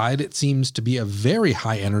positive side, it seems to be a very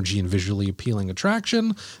high energy and visually appealing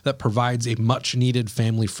attraction that provides a much needed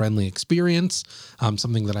family friendly experience.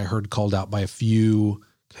 Something that I heard called out by a few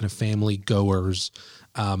kind of family goers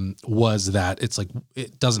was that it's like,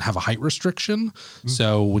 it doesn't have a height restriction. Mm-hmm.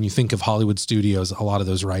 So when you think of Hollywood Studios, a lot of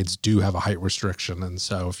those rides do have a height restriction. And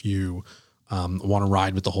so if you want to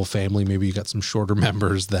ride with the whole family, maybe you got some shorter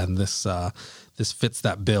members, then this fits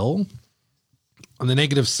that bill. On the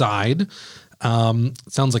negative side,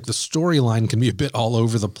 it sounds like the storyline can be a bit all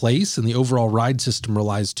over the place, and the overall ride system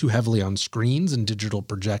relies too heavily on screens and digital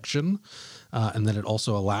projection. And then it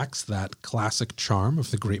also lacks that classic charm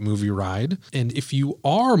of the Great Movie Ride. And if you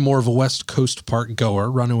are more of a West Coast park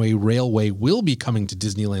goer, Runaway Railway will be coming to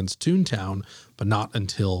Disneyland's Toontown, but not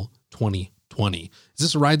until 2020. Is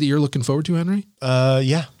this a ride that you're looking forward to, Henry?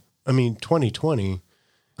 Yeah. I mean, 2020.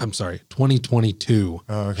 I'm sorry, 2022.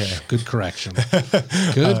 Oh, okay. Good correction.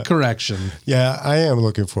 Good correction. Yeah, I am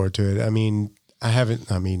looking forward to it. I mean,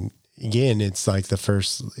 again, it's like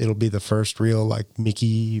it'll be the first real like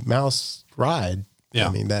Mickey Mouse ride. Yeah.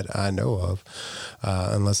 I mean, that I know of,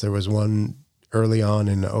 unless there was one early on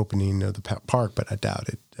in the opening of the park, but I doubt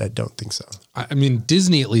it. I don't think so. I mean,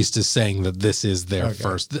 Disney at least is saying that this is their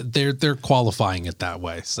first. They're qualifying it that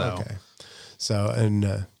way. So, okay. So,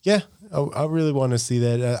 and yeah, I really want to see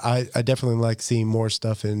that. I definitely like seeing more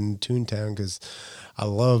stuff in Toontown because I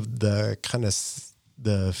love the kind of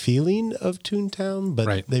the feeling of Toontown, but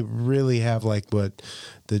right. They really have like what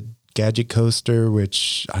the Gadget coaster,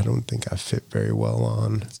 which I don't think I fit very well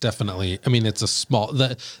on. It's definitely, I mean, it's a small,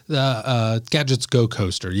 the Gadgets Go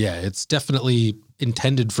coaster. Yeah, it's definitely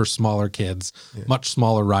intended for smaller kids, much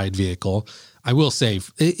smaller ride vehicle. I will say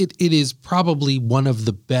it is probably one of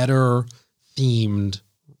the better themed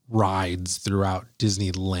rides throughout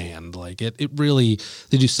Disneyland. Like it really,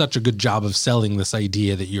 they do such a good job of selling this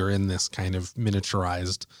idea that you're in this kind of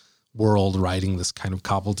miniaturized world riding this kind of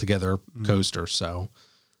cobbled together coaster. So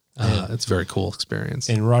it's a very cool experience.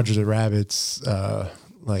 And Roger the Rabbit's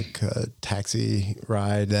taxi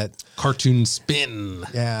ride, that cartoon spin.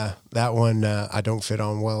 Yeah, that one I don't fit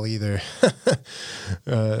on well either.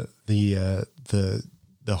 The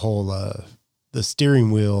whole the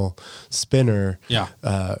steering wheel spinner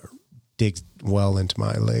digs well into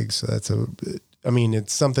my legs. So that's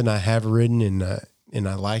it's something I have ridden and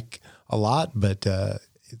I like a lot, but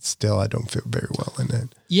it's still, I don't fit very well in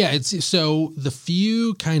it. Yeah, it's so the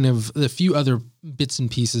few other bits and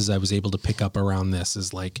pieces I was able to pick up around this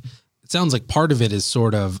is like, it sounds like part of it is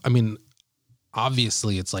sort of, I mean,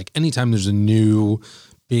 obviously it's like anytime there's a new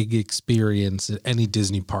big experience at any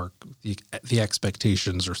Disney park, the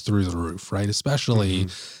expectations are through the roof, right? Especially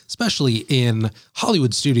in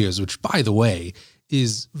Hollywood Studios, which by the way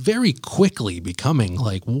is very quickly becoming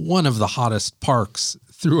like one of the hottest parks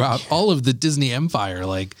throughout all of the Disney empire.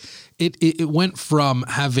 Like it went from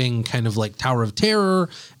having kind of like Tower of Terror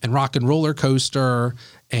and Rock and Roller Coaster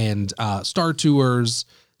and Star Tours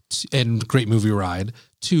and Great Movie Ride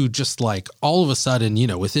to just like all of a sudden, you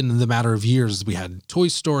know, within the matter of years, we had Toy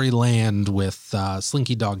Story Land with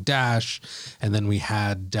Slinky Dog Dash, and then we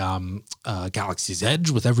had Galaxy's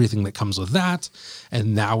Edge with everything that comes with that,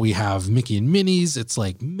 and now we have Mickey and Minnie's. It's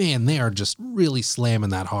like, man, they are just really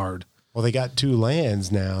slamming that hard. Well, they got 2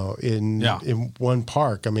 lands now in one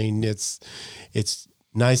park. I mean, it's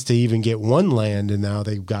nice to even get one land, and now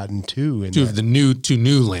they've gotten 2. Two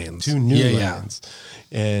new lands. 2 new lands.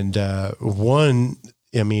 And one,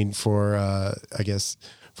 I mean, for I guess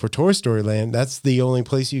for Toy Story Land, that's the only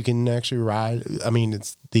place you can actually ride. I mean,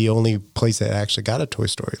 it's the only place that actually got a Toy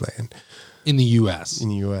Story Land. In the U.S.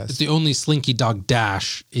 It's the only Slinky Dog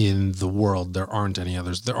Dash in the world. There aren't any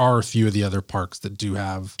others. There are a few of the other parks that do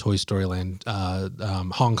have Toy Story Land.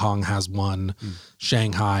 Hong Kong has one.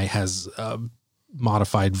 Shanghai has a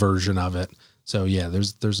modified version of it. So yeah,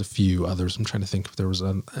 there's a few others. I'm trying to think if there was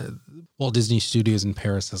a Walt Disney Studios in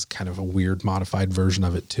Paris has kind of a weird modified version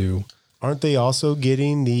of it too. Aren't they also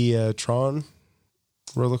getting the Tron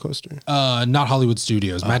roller coaster? Not Hollywood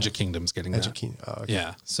Studios. Magic Kingdom's getting Magic that. Kingdom. Oh, okay.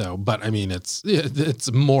 Yeah. So, but I mean,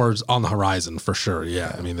 it's more on the horizon for sure.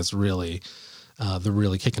 Yeah. I mean, it's really, they're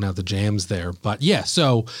really kicking out the jams there. But yeah.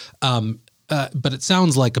 So, but it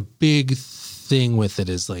sounds like a big thing with it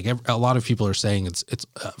is like a lot of people are saying it's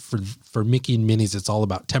for Mickey and Minnie's, it's all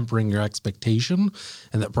about tempering your expectation,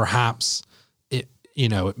 and that perhaps it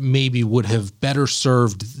maybe would have better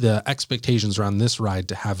served the expectations around this ride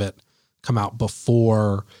to have it come out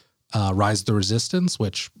before Rise of the Resistance,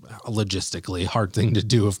 which logistically hard thing to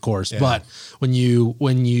do, of course. Yeah. But when you,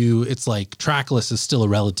 it's like trackless is still a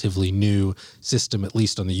relatively new system, at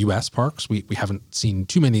least on the U.S. parks. We haven't seen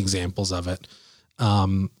too many examples of it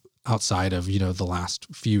outside of, the last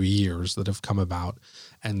few years that have come about.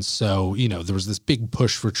 And so, there was this big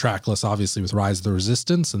push for trackless, obviously, with Rise of the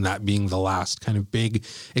Resistance, and that being the last kind of big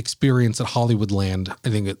experience at Hollywoodland.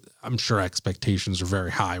 I'm sure expectations are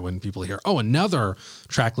very high when people hear, oh, another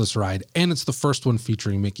trackless ride, and it's the first one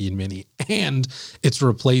featuring Mickey and Minnie, and it's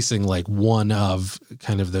replacing like one of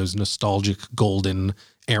kind of those nostalgic golden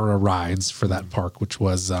era rides for that park, which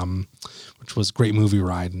was Great Movie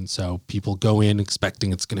Ride. And so people go in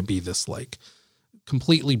expecting it's going to be this like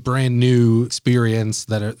completely brand new experience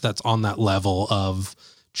that's on that level of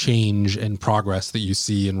change and progress that you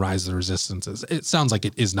see in Rise of the Resistance. It sounds like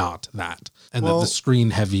it is not that, and that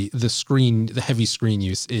the heavy screen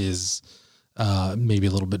use is maybe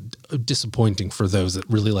a little bit disappointing for those that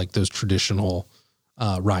really like those traditional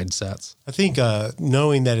ride sets. I think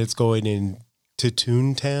knowing that it's going into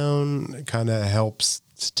Toontown kind of helps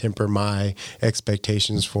temper my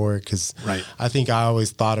expectations for it, because I think I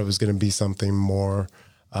always thought it was going to be something more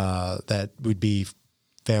that would be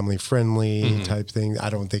family friendly type thing.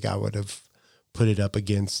 I don't think I would have put it up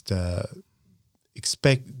against the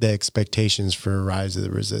expectations for Rise of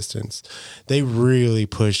the Resistance. They really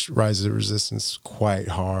pushed Rise of the Resistance quite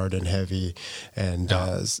hard and heavy, and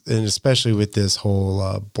especially with this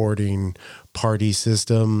whole boarding party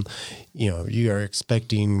system, you are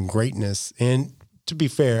expecting greatness. And to be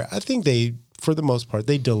fair, I think they for the most part,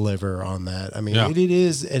 they deliver on that. I mean, Yeah. it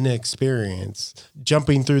is an experience.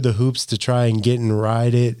 Jumping through the hoops to try and get and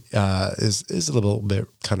ride it is a little bit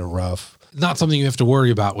kind of rough. Not something you have to worry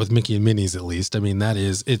about with Mickey and Minnie's, at least. I mean, that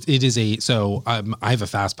is, it is I have a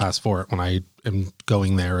fast pass for it when I am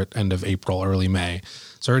going there at end of April, early May.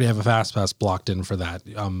 So I already have a fast pass blocked in for that.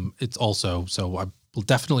 It's also, so I will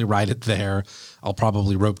definitely ride it there. I'll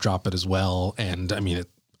probably rope drop it as well. And I mean,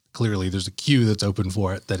 clearly there's a queue that's open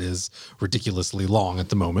for it that is ridiculously long at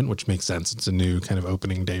the moment, which makes sense. It's a new kind of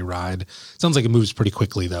opening day ride. Sounds like it moves pretty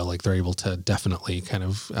quickly though. Like they're able to definitely kind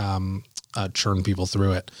of churn people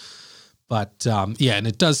through it. But yeah, and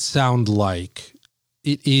it does sound like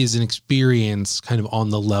it is an experience kind of on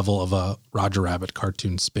the level of a Roger Rabbit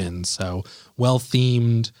cartoon spin. So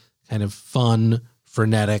well-themed, kind of fun,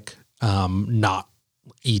 frenetic, not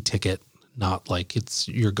e-ticket, not like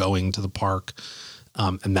you're going to the park.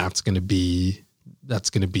 And that's going to be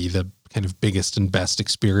the kind of biggest and best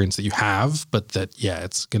experience that you have. But that, yeah,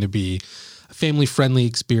 it's going to be a family-friendly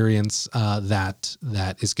experience that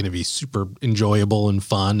is going to be super enjoyable and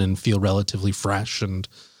fun and feel relatively fresh. And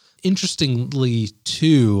interestingly,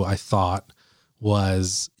 too, I thought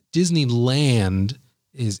was Disneyland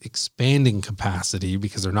is expanding capacity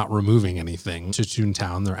because they're not removing anything to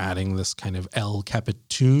Toontown. They're adding this kind of El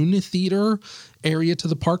Capitan Theater area to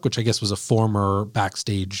the park, which I guess was a former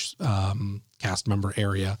backstage cast member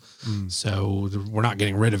area. So we're not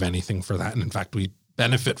getting rid of anything for that. And in fact, we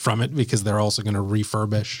benefit from it because they're also going to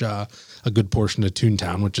refurbish a good portion of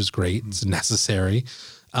Toontown, which is great. It's necessary.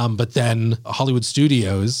 But then Hollywood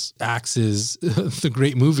Studios acts as the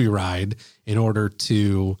Great Movie Ride in order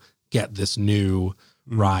to get this new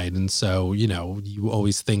ride. And so, you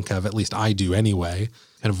always think of, at least I do anyway,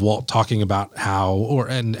 kind of Walt talking about how,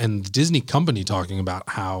 and the Disney company talking about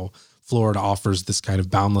how Florida offers this kind of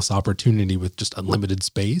boundless opportunity with just unlimited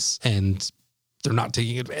space. And they're not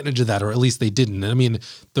taking advantage of that, or at least they didn't. I mean,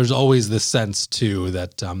 there's always this sense too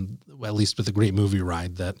that, at least with the Great Movie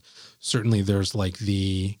Ride, that certainly there's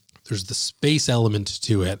the space element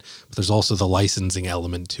to it, but there's also the licensing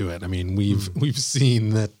element to it. I mean, we've seen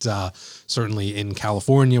that certainly in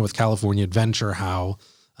California with California Adventure, how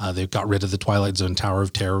they've got rid of the Twilight Zone Tower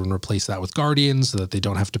of Terror and replaced that with Guardians so that they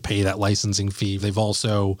don't have to pay that licensing fee. They've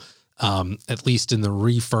also, at least in the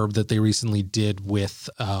refurb that they recently did with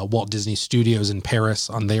Walt Disney Studios in Paris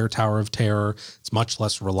on their Tower of Terror, it's much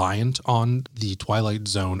less reliant on the Twilight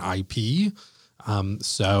Zone IP.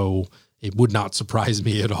 So it would not surprise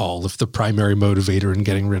me at all if the primary motivator in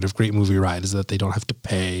getting rid of Great Movie Ride is that they don't have to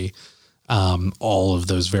pay all of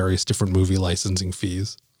those various different movie licensing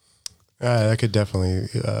fees. I could definitely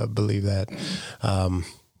believe that.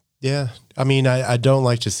 Yeah. I mean, I don't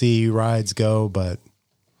like to see rides go, but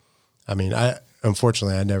I mean,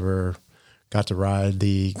 unfortunately, I never got to ride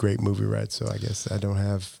the Great Movie Ride, so I guess I don't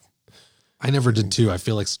have. I never did too. I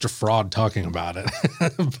feel like such a fraud talking about it,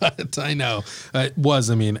 but I know it was.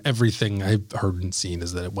 I mean, everything I've heard and seen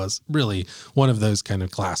is that it was really one of those kind of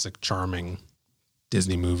classic, charming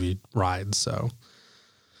Disney movie rides. So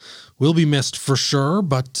will be missed for sure,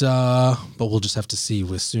 but we'll just have to see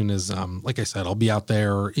as soon as, like I said, I'll be out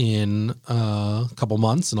there in a couple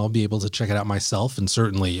months and I'll be able to check it out myself, and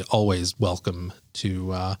certainly always welcome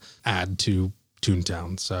to add to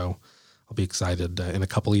Toontown. So I'll be excited in a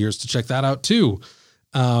couple of years to check that out too.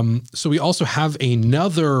 So we also have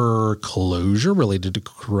another closure related to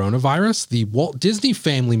coronavirus. The Walt Disney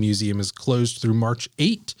Family Museum is closed through March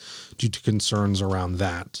 8 due to concerns around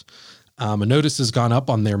that. A notice has gone up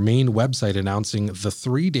on their main website announcing the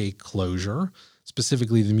 3-day closure.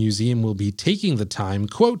 Specifically, the museum will be taking the time,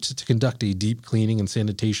 quote, to conduct a deep cleaning and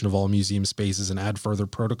sanitation of all museum spaces and add further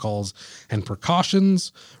protocols and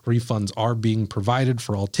precautions. Refunds are being provided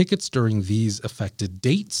for all tickets during these affected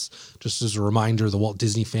dates. Just as a reminder, the Walt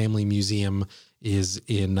Disney Family Museum is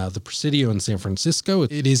in the Presidio in San Francisco.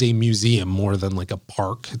 It is a museum more than like a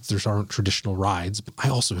park. There aren't traditional rides. I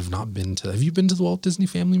also have not been to. Have you been to the Walt Disney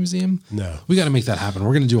Family Museum? No. We got to make that happen.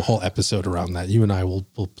 We're going to do a whole episode around that. You and I will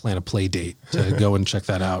plan a play date to go and check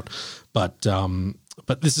that out. But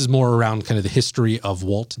this is more around kind of the history of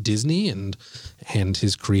Walt Disney and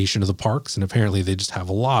his creation of the parks. And apparently they just have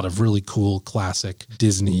a lot of really cool classic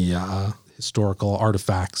Disney historical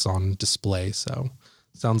artifacts on display. So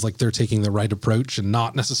sounds like they're taking the right approach and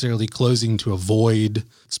not necessarily closing to avoid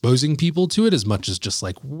exposing people to it as much as just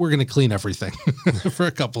like, we're going to clean everything for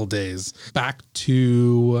a couple of days. Back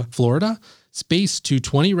to Florida. Space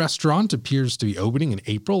 220 restaurant appears to be opening in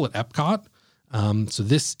April at Epcot. So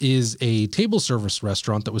this is a table service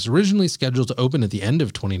restaurant that was originally scheduled to open at the end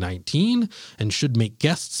of 2019 and should make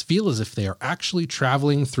guests feel as if they are actually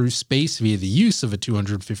traveling through space via the use of a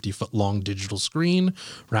 250-foot long digital screen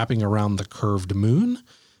wrapping around the curved moon.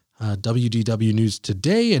 WDW News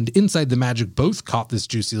Today and Inside the Magic both caught this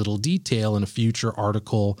juicy little detail in a future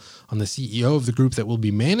article on the CEO of the group that will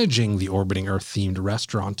be managing the orbiting Earth-themed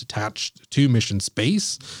restaurant attached to Mission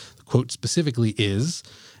Space. The quote specifically is,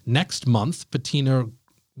 "Next month, Patina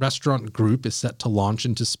Restaurant Group is set to launch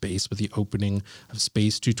into space with the opening of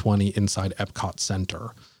Space 220 inside Epcot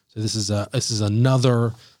Center." So this is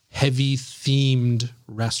another heavy themed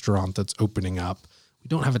restaurant that's opening up. We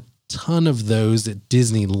don't have a ton of those at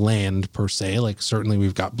Disneyland per se. Like certainly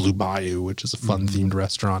we've got Blue Bayou, which is a fun themed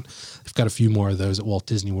restaurant. They've got a few more of those at Walt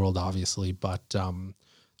Disney World, obviously, but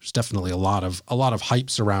there's definitely a lot of hype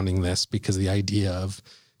surrounding this because the idea of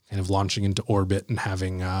kind of launching into orbit and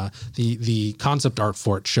having the concept art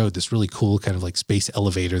for it showed this really cool kind of like space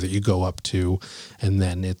elevator that you go up to, and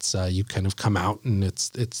then it's you kind of come out and it's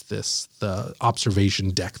the observation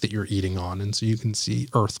deck that you're eating on, and so you can see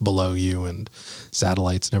Earth below you and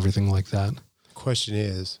satellites and everything like that. Question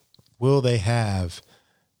is, will they have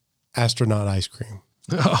astronaut ice cream?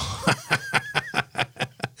 Oh.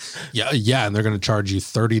 Yeah, and they're going to charge you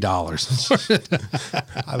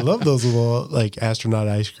 $30. I love those little like astronaut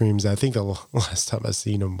ice creams. I think the last time I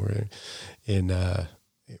seen them were in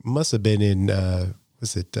it must have been in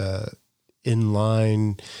in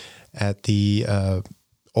line at the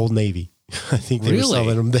Old Navy. I think they were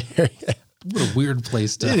selling them there. What a weird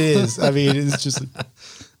place to. It is. I mean, it's just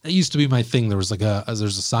that used to be my thing. There's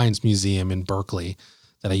a science museum in Berkeley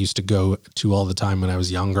that I used to go to all the time when I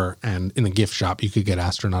was younger, and in the gift shop you could get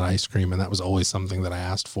astronaut ice cream, and that was always something that I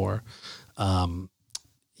asked for.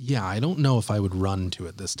 I don't know if I would run to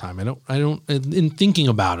it this time. I don't. In thinking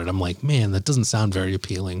about it, I'm like, man, that doesn't sound very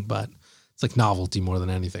appealing, but it's like novelty more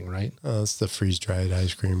than anything, right? Oh, it's the freeze dried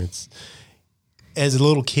ice cream. It's as a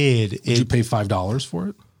little kid. Did you pay $5 for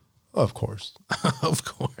it? Oh, of course. Of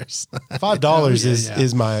course. $5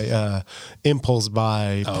 is my impulse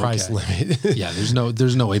buy price limit. Yeah,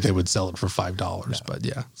 there's no way they would sell it for $5, but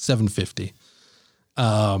yeah, $7.50.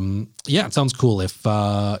 It sounds cool. If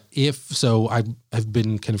so, I've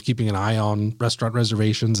been kind of keeping an eye on restaurant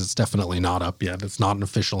reservations. It's definitely not up yet. It's not an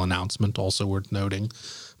official announcement, also worth noting.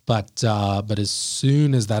 But as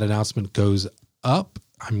soon as that announcement goes up,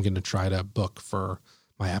 I'm going to try to book for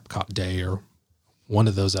my Epcot day or one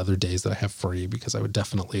of those other days that I have free, because I would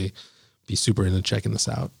definitely be super into checking this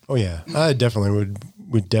out. Oh yeah. I definitely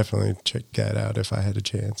would definitely check that out if I had a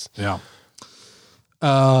chance. Yeah.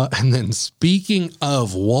 And then speaking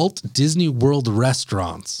of Walt Disney World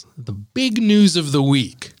restaurants, the big news of the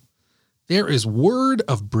week, there is word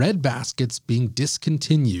of bread baskets being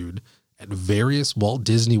discontinued at various Walt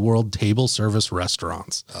Disney World table service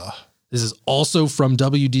restaurants. This is also from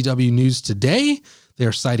WDW News Today. They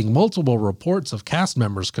are citing multiple reports of cast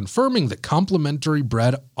members confirming that complimentary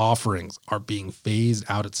bread offerings are being phased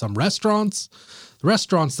out at some restaurants. The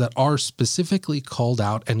restaurants that are specifically called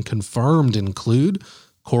out and confirmed include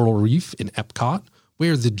Coral Reef in Epcot,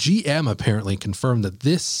 where the GM apparently confirmed that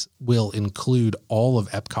this will include all of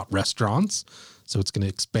Epcot restaurants. So it's going to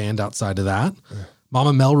expand outside of that.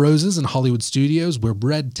 Mama Melrose's in Hollywood Studios, where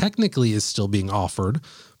bread technically is still being offered,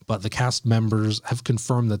 but the cast members have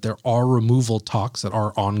confirmed that there are removal talks that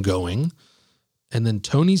are ongoing. And then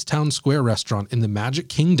Tony's Town Square restaurant in the Magic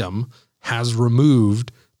Kingdom has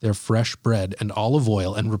removed their fresh bread and olive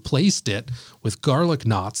oil and replaced it with garlic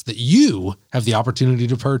knots that you have the opportunity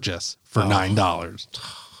to purchase for $9.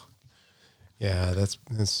 Yeah, that's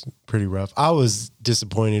pretty rough. I was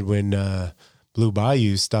disappointed when Blue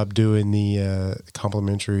Bayou stopped doing the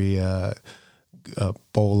complimentary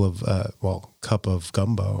bowl of cup of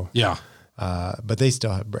gumbo. Yeah. But they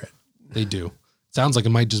still have bread. They do. Sounds like it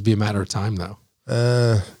might just be a matter of time though.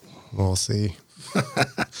 We'll see.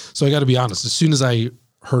 So I got to be honest, as soon as I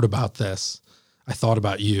heard about this, I thought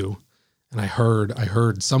about you, and I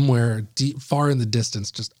heard somewhere deep, far in the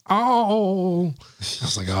distance, just, oh, I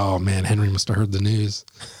was like, oh man, Henry must have heard the news.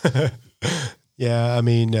 Yeah. I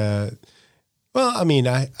mean, I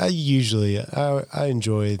usually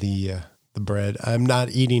enjoy the bread. I'm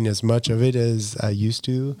not eating as much of it as I used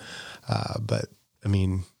to. But I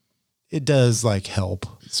mean, it does like help,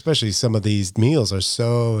 especially some of these meals are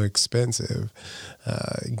so expensive.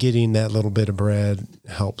 Getting that little bit of bread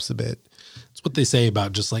helps a bit. It's what they say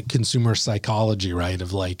about just like consumer psychology, right?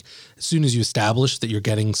 Of like, as soon as you establish that you're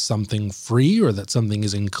getting something free or that something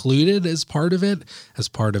is included as part of it, as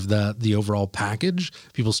part of the overall package,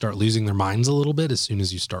 people start losing their minds a little bit as soon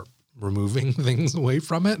as you start removing things away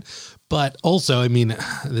from it. But also, I mean,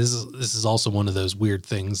 this is also one of those weird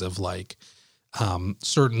things of like,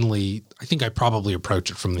 certainly I think I probably approach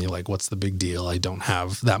it from the like, what's the big deal? I don't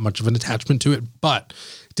have that much of an attachment to it, but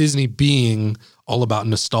Disney being all about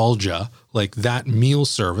nostalgia, like that meal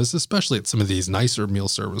service, especially at some of these nicer meal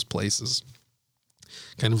service places,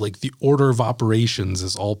 kind of like the order of operations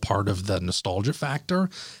is all part of the nostalgia factor.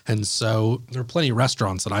 And so there are plenty of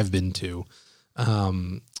restaurants that I've been to,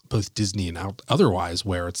 both Disney and otherwise,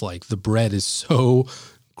 where it's like the bread is so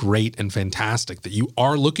great and fantastic that you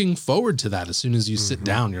are looking forward to that as soon as you sit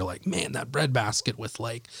down. You're like, man, that bread basket with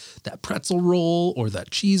like that pretzel roll or that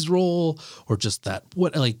cheese roll or just that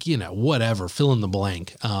whatever, fill in the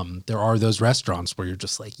blank. There are those restaurants where you're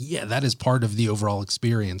just like, yeah, that is part of the overall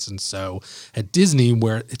experience. And so at Disney,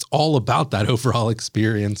 where it's all about that overall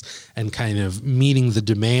experience and kind of meeting the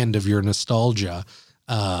demand of your nostalgia,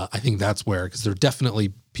 I think that's where, because there are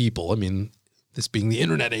definitely people, I mean, this being the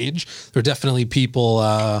internet age, there are definitely people,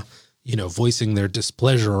 voicing their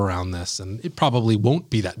displeasure around this, and it probably won't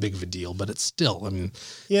be that big of a deal, but it's still, I mean.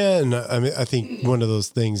 Yeah. And I mean, I think one of those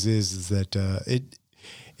things is that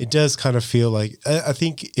it does kind of feel like, I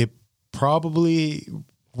think it probably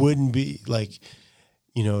wouldn't be like,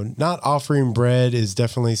 not offering bread is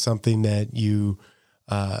definitely something that you,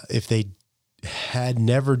 if they had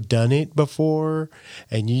never done it before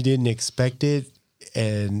and you didn't expect it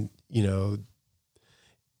and,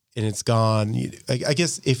 and it's gone. I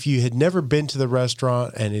guess if you had never been to the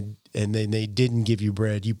restaurant and then they didn't give you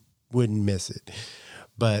bread, you wouldn't miss it.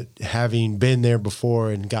 But having been there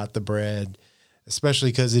before and got the bread, especially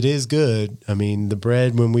because it is good. I mean, the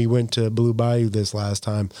bread when we went to Blue Bayou this last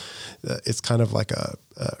time, it's kind of like a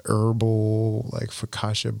herbal, like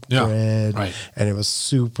focaccia bread, right. And it was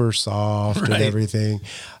super soft and everything.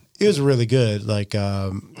 It was really good. Like,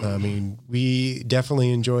 I mean, we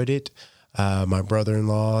definitely enjoyed it. My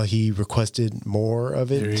brother-in-law, he requested more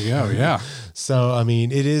of it. There you go. Yeah. So, I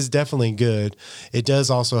mean, it is definitely good. It does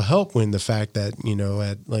also help when the fact that,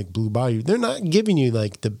 at like Blue Bayou, they're not giving you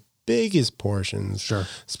like the biggest portions. Sure.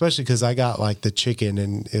 Especially because I got like the chicken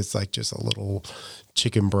and it's like just a little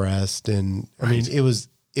chicken breast. And I mean, it was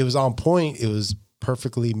on point. It was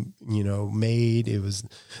perfectly, made. It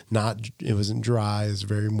wasn't dry. It was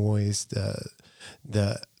very moist.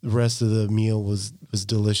 The rest of the meal was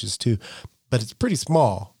delicious too, but it's pretty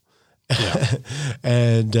small. Yeah.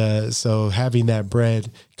 And so having that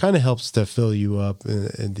bread kind of helps to fill you up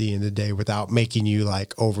at the end of the day without making you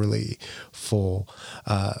like overly full.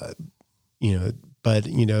 But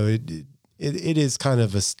it is kind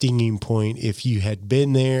of a stinging point if you had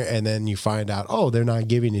been there and then you find out, oh, they're not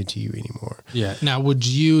giving it to you anymore. Yeah. Now, would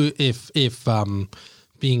you, if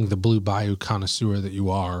being the Blue Bayou connoisseur that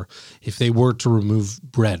you are, if they were to remove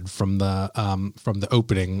bread from the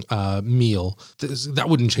opening meal, that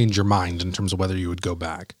wouldn't change your mind in terms of whether you would go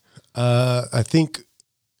back? I think,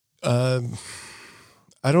 I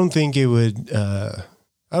don't think it would, I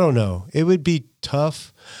don't know. It would be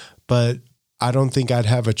tough, but I don't think I'd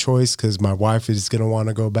have a choice because my wife is going to want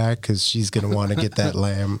to go back because she's going to want to get that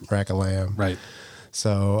rack of lamb. Right.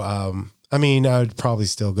 So, I mean, I would probably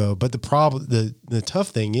still go, but the tough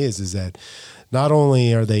thing is that not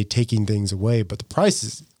only are they taking things away, but the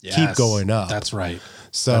prices keep going up. That's right.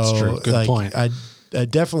 So that's true. Good point. I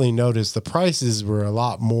definitely noticed the prices were a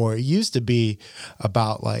lot more. It used to be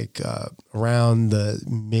about like around the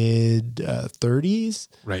mid 30s.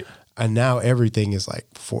 Right. And now everything is like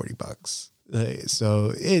 $40.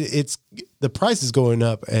 So it's the price is going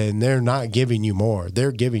up and they're not giving you more.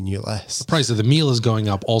 They're giving you less. The price of the meal is going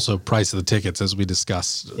up. Also, price of the tickets, as we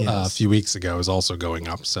discussed a few weeks ago, is also going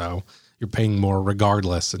up. So you're paying more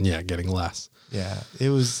regardless and getting less. Yeah,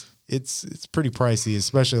 it's pretty pricey,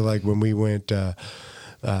 especially like when we went,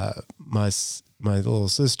 my little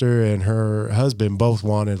sister and her husband both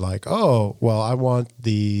wanted like, oh, well, I want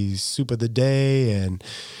the soup of the day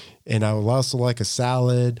and I would also like a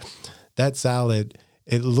salad. That salad,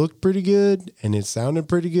 it looked pretty good and it sounded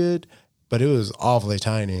pretty good, but it was awfully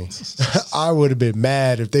tiny. I would have been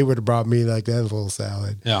mad if they would have brought me like that little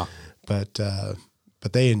salad. Yeah. But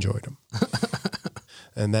they enjoyed them.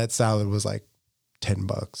 And that salad was like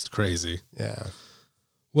 $10. Crazy. Yeah.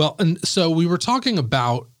 Well, and so we were talking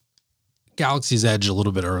about Galaxy's Edge a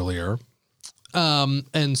little bit earlier.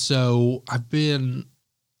 And so I've been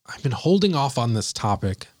holding off on this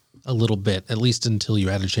topic a little bit, at least until you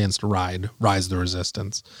had a chance to ride Rise of the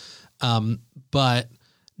Resistance. But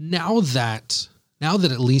now that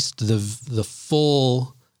at least the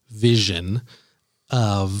full vision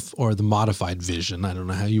of, or the modified vision, I don't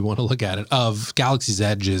know how you want to look at it, of Galaxy's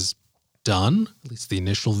Edge is done, at least the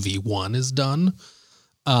initial V1 is done.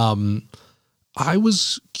 I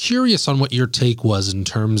was curious on what your take was in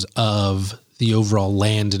terms of the overall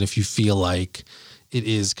land, and if you feel like it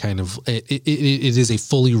is it is a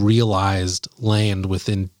fully realized land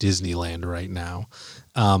within Disneyland right now,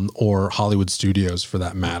 or Hollywood Studios for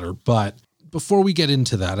that matter. But before we get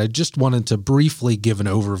into that, I just wanted to briefly give an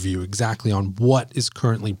overview exactly on what is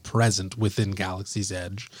currently present within Galaxy's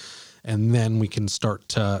Edge, and then we can start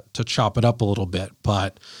to chop it up a little bit.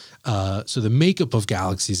 But so the makeup of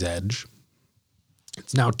Galaxy's Edge,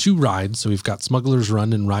 it's now 2 rides. So we've got Smuggler's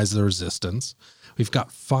Run and Rise of the Resistance. We've got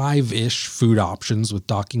 5-ish food options with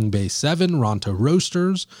Docking Bay 7, Ronto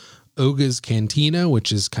Roasters, Oga's Cantina,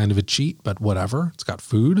 which is kind of a cheat, but whatever. It's got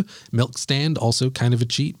food. Milk Stand, also kind of a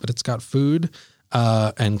cheat, but it's got food.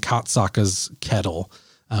 And Katsaka's Kettle.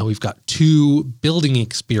 We've got 2 building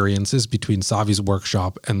experiences between Savi's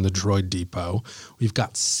Workshop and the Droid Depot. We've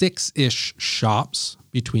got 6-ish shops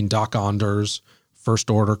between Doc Onders, First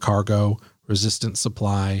Order Cargo, Resistance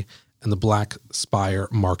Supply, and the Black Spire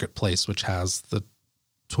Marketplace, which has the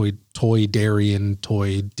toy dairy and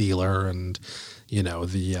toy dealer and, you know,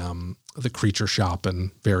 the creature shop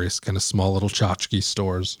and various kind of small little tchotchke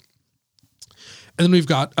stores. And then we've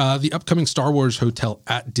got the upcoming Star Wars Hotel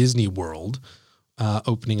at Disney World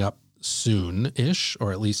opening up soon-ish,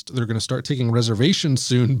 or at least they're going to start taking reservations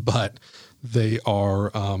soon, but they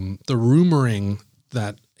are they're rumoring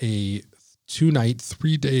that a 2-night,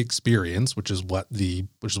 3-day experience, which is what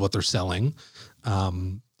they're selling,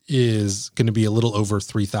 is going to be a little over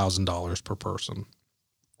 $3,000 per person.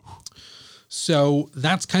 So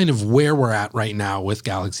that's kind of where we're at right now with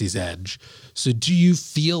Galaxy's Edge. So do you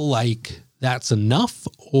feel like that's enough,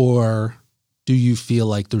 or do you feel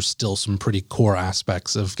like there's still some pretty core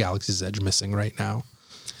aspects of Galaxy's Edge missing right now?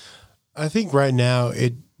 I think right now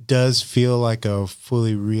it does feel like a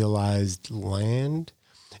fully realized land.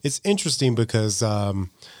 It's interesting because I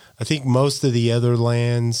think most of the other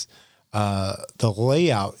lands, the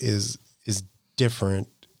layout is different.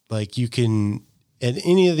 Like you can, at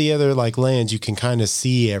any of the other like lands, you can kind of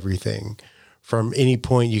see everything. From any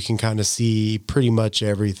point, you can kind of see pretty much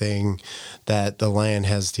everything that the land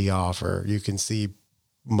has to offer. You can see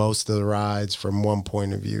most of the rides from one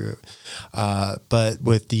point of view. But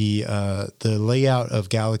with the layout of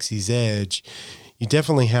Galaxy's Edge, you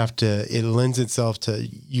definitely have to, it lends itself to,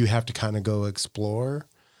 you have to kind of go explore,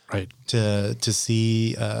 right, to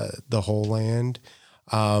see the whole land.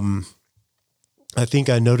 I think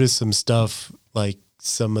I noticed some stuff, like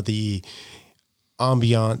some of the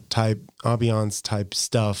ambiance type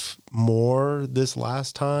stuff more this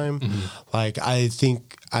last time. Mm-hmm. Like I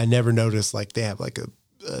think I never noticed like they have like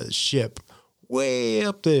a ship way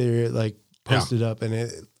up there, like posted up, and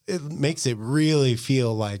it makes it really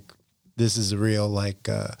feel like this is a real like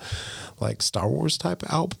Star Wars type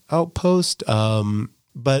outpost.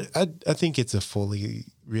 But I think it's a fully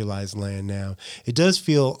realized land now. It does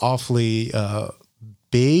feel awfully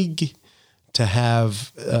big to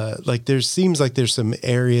have, like there seems like there's some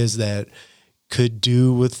areas that could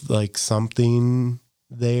do with like something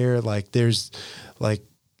there. Like there's like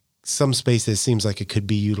some space that seems like it could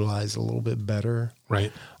be utilized a little bit better.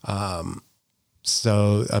 Right.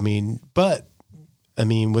 So,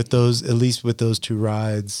 with those, at least with those 2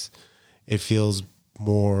 rides, it feels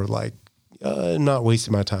more like not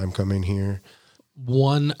wasting my time coming here.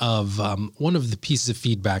 One of the pieces of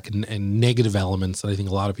feedback and negative elements that I think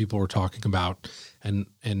a lot of people were talking about, and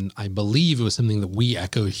I believe it was something that we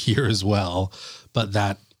echoed here as well, but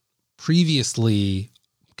that previously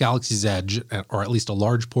Galaxy's Edge, or at least a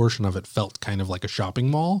large portion of it, felt kind of like a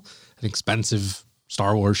shopping mall, an expensive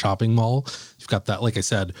Star Wars shopping mall. You've got that, like I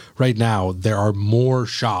said, right now there are more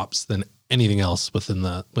shops than anything else within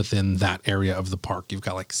that area of the park. You've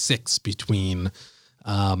got like 6 between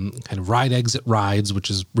kind of ride exit rides, which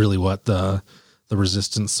is really what the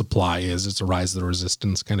Resistance Supply is. It's a Rise of the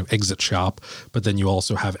Resistance kind of exit shop. But then you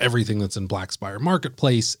also have everything that's in Black Spire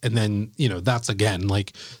Marketplace. And then, you know, that's again,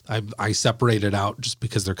 like I separated out just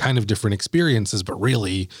because they're kind of different experiences, but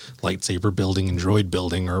really lightsaber building and droid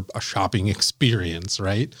building are a shopping experience,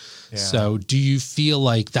 right? Yeah. So do you feel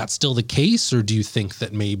like that's still the case, or do you think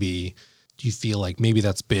that maybe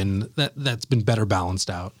that's been better balanced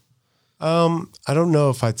out? I don't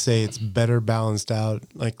know if I'd say it's better balanced out.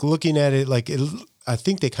 Like looking at it, I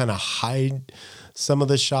think they kind of hide some of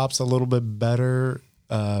the shops a little bit better.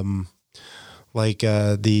 The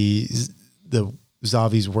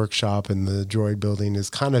Savi's Workshop and the droid building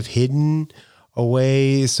is kind of hidden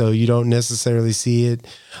away, so you don't necessarily see it.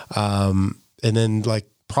 And then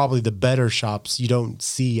like probably the better shops you don't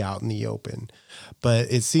see out in the open.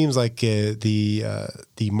 But it seems like the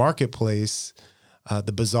marketplace,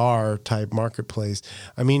 the bazaar type marketplace.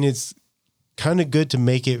 I mean, it's kind of good to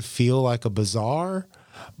make it feel like a bazaar,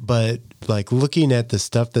 but like looking at the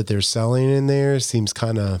stuff that they're selling in there seems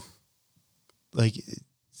kind of like,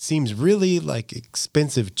 seems really like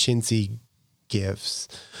expensive chintzy gifts.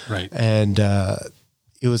 Right. And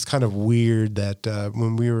it was kind of weird that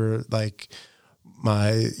when we were like,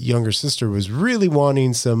 my younger sister was really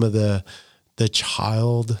wanting some of the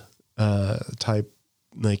child type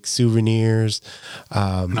like souvenirs.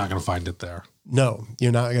 You're not going to find it there. No,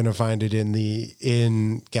 you're not going to find it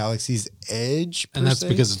in Galaxy's Edge. And that's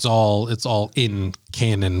because it's all in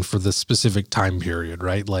canon for the specific time period,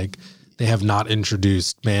 right? Like they have not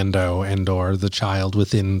introduced Mando and or the child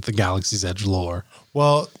within the Galaxy's Edge lore.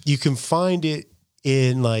 Well, you can find it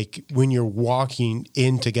in like when you're walking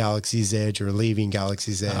into Galaxy's Edge or leaving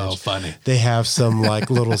Galaxy's Edge. Oh, funny. They have some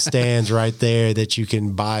like little stands right there that you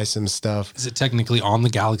can buy some stuff. Is it technically on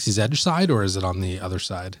the Galaxy's Edge side or is it on the other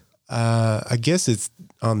side? I guess it's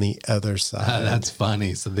on the other side. That's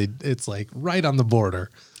funny. So it's like right on the border.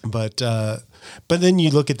 But then you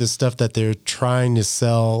look at the stuff that they're trying to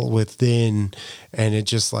sell within, and it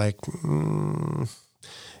just like,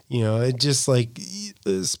 it just like,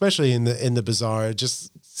 especially in the bazaar, it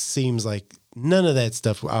just seems like none of that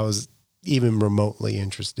stuff I was even remotely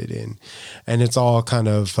interested in, and it's all kind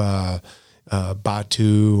of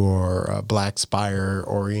Batu or Black Spire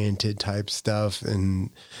oriented type stuff, and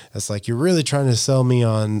it's like you're really trying to sell me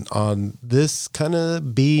on this kind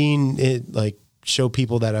of being it, like show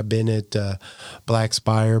people that I've been at Black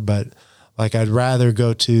Spire, but like I'd rather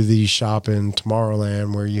go to the shop in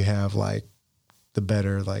Tomorrowland where you have like the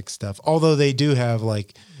better like stuff. Although they do have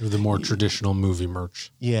like the more traditional movie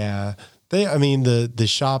merch. Yeah, the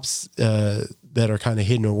shops that are kind of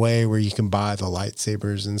hidden away where you can buy the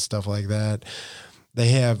lightsabers and stuff like that. They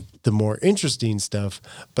have the more interesting stuff,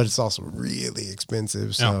 but it's also really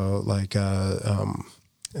expensive. So like, I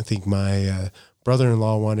think my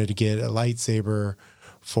brother-in-law wanted to get a lightsaber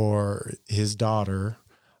for his daughter.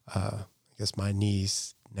 I guess my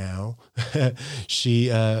niece now.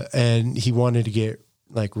 And he wanted to get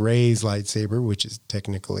like Rey's lightsaber, which is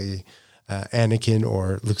technically Anakin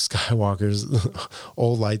or Luke Skywalker's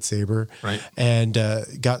old lightsaber. Right. And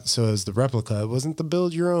so as the replica, it wasn't the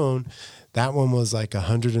build your own. That one was like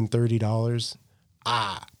 $130.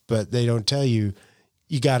 But they don't tell you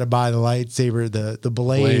got to buy the lightsaber. The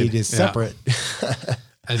blade is separate. Yeah.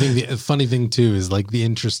 I think the funny thing too is like the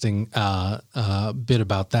interesting bit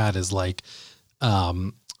about that is like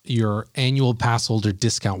your annual pass holder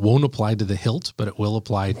discount won't apply to the hilt, but it will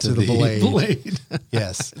apply to the blade.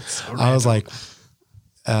 Yes. So I was like,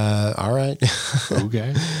 all right.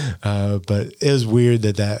 Okay. But it was weird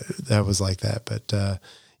that was like that. But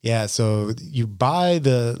yeah, so you buy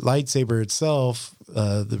the lightsaber itself,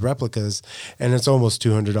 the replicas, and it's almost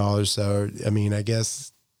 $200. So, I mean, I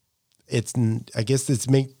guess it's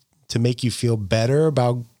to make you feel better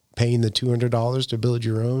about paying the $200 to build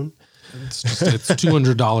your own. It's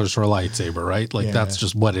 $200 for a lightsaber, right? Like that's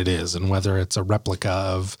just what it is. And whether it's a replica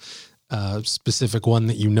of a specific one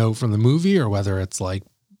that you know from the movie or whether it's like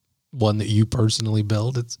one that you personally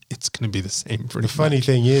build, it's going to be the same. The funny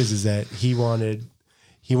thing is that he wanted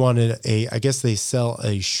I guess they sell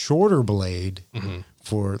a shorter blade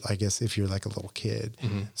for, I guess if you're like a little kid.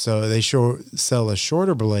 So they sell a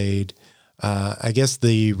shorter blade. I guess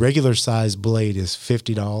the regular size blade is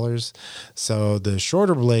 $50. So the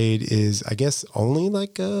shorter blade is, I guess, only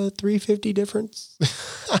like a $350 difference.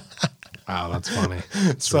 Wow, that's funny.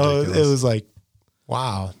 So ridiculous. it was like,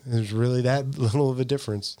 wow, there's really that little of a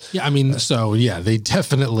difference. Yeah, I mean, so yeah, they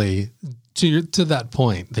definitely, to that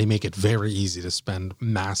point, they make it very easy to spend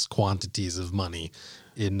mass quantities of money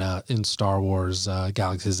in Star Wars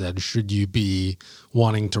Galaxy's Edge should you be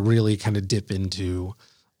wanting to really kind of dip into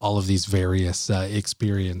all of these various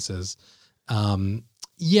experiences.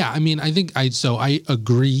 Yeah, I mean, I think I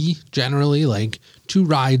agree generally, like 2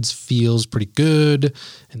 rides feels pretty good.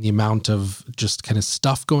 And the amount of just kind of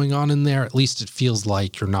stuff going on in there, at least it feels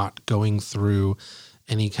like you're not going through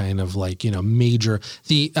any kind of like, major,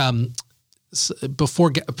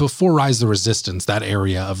 before Rise of the Resistance, that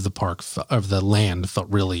area of the park, of the land felt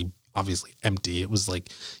really obviously empty. It was like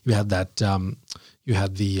you had that, you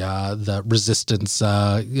had the Resistance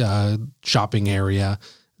shopping area,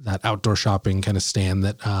 that outdoor shopping kind of stand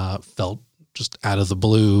that felt just out of the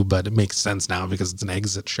blue, but it makes sense now because it's an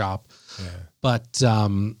exit shop. Yeah.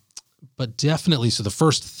 But definitely, so the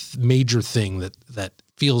first major thing that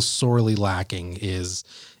feels sorely lacking is,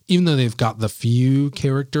 even though they've got the few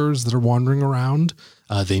characters that are wandering around,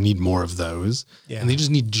 They need more of those. Yeah. And they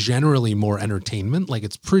just need generally more entertainment. Like,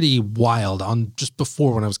 it's pretty wild. On just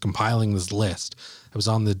before, when I was compiling this list, I was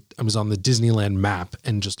on the Disneyland map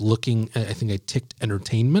and just looking, I think I ticked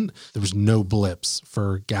entertainment. There was no blips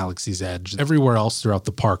for Galaxy's Edge. Everywhere else throughout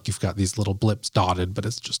the park, you've got these little blips dotted, but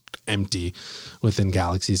it's just empty within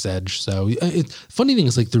Galaxy's Edge. So funny thing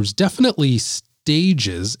is, like, there's definitely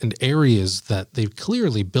stages and areas that they've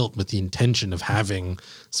clearly built with the intention of having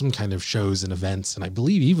some kind of shows and events. And I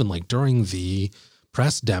believe even like during the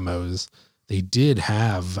press demos, they did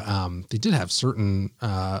have certain,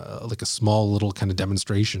 like a small little kind of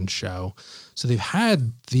demonstration show. So they've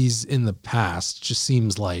had these in the past. It just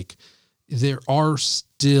seems like there are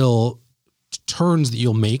still turns that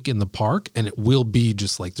you'll make in the park, and it will be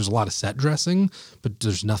just like, there's a lot of set dressing, but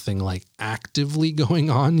there's nothing like actively going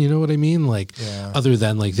on. You know what I mean? Like, other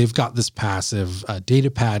than like, they've got this passive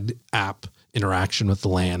datapad app interaction with the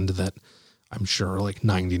land that I'm sure like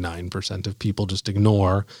 99% of people just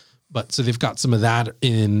ignore. But so they've got some of that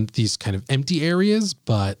in these kind of empty areas,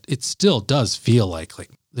 but it still does feel like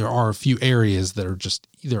there are a few areas that are just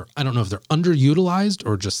either, I don't know if they're underutilized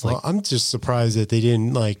or just like. Well, I'm just surprised that they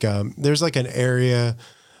didn't like, there's like an area,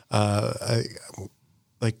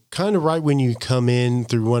 like kind of right when you come in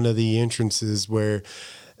through one of the entrances where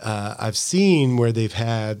I've seen where they've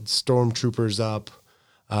had stormtroopers up,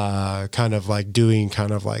 kind of like doing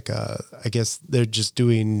kind of like, I guess they're just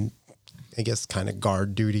doing, I guess, kind of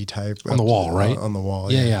guard duty type. On the wall, right? On the wall.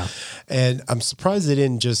 Yeah. And I'm surprised they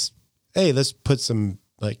didn't just, hey, let's put some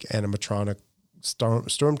like animatronic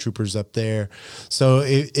stormtroopers up there. So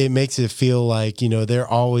it makes it feel like, you know, they're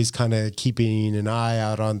always kind of keeping an eye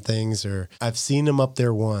out on things. Or I've seen them up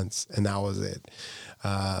there once and that was it.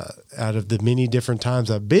 Out of the many different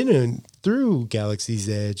times I've been through Galaxy's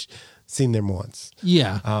Edge, seen them once.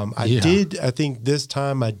 Yeah. I think this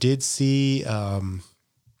time I did see,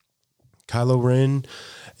 Kylo Ren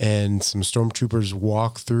and some stormtroopers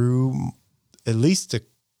walk through at least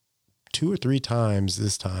 2 or 3 times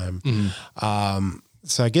this time. Mm-hmm.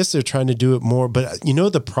 So I guess they're trying to do it more, but you know,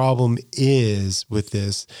 the problem is with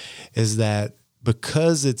this is that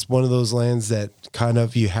because it's one of those lands that kind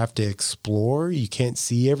of, you have to explore, you can't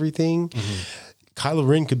see everything. Mm-hmm. Kylo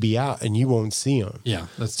Ren could be out and you won't see him. Yeah,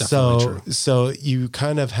 that's definitely true. So you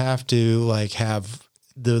kind of have to like have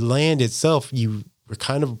the land itself, you were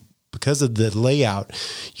kind of, because of the layout,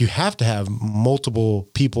 you have to have multiple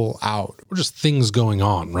people out. Or just things going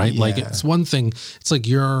on, right? Yeah. Like, it's one thing, it's like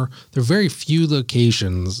there are very few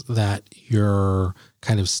locations that you're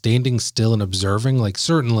kind of standing still and observing. Like,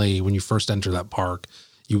 certainly when you first enter that park,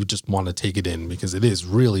 you would just want to take it in because it is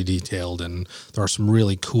really detailed and there are some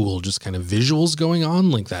really cool just kind of visuals going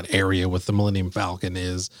on. Like that area with the Millennium Falcon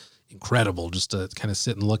is incredible just to kind of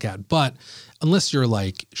sit and look at. But unless you're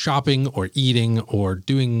like shopping or eating or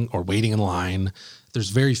doing or waiting in line, there's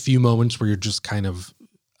very few moments where you're just kind of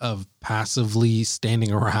passively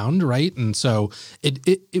standing around, right? And so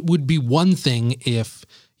it would be one thing if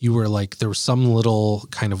you were like, there was some little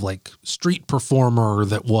kind of like street performer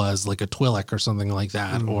that was like a Twi'lek or something like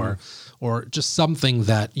that, mm-hmm. or just something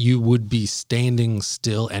that you would be standing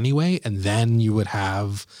still anyway, and then you would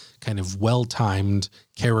have kind of well-timed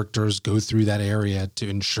characters go through that area to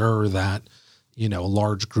ensure that, you know, a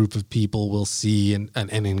large group of people will see and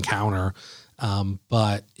encounter.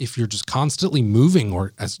 But if you're just constantly moving,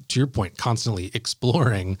 or as to your point, constantly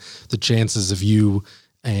exploring, the chances of you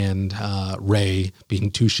and Rey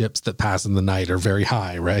being two ships that pass in the night are very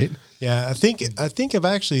high, right? Yeah, I think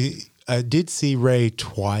I did see Rey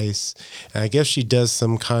twice, and I guess she does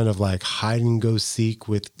some kind of like hide and go seek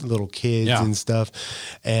with little kids and stuff.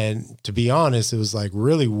 And to be honest, it was like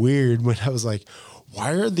really weird when I was like,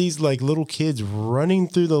 why are these like little kids running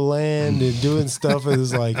through the land and doing stuff? It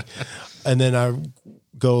was like, and then I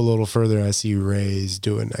go a little further and I see Rey's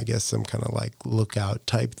doing, I guess, some kind of like lookout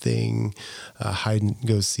type thing, hide and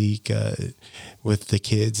go seek with the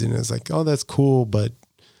kids. And it's like, oh, that's cool, but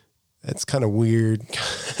that's kind of weird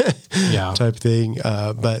type thing.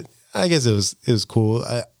 But I guess it was cool.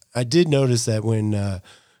 I did notice that when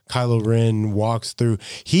Kylo Ren walks through,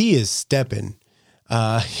 he is stepping.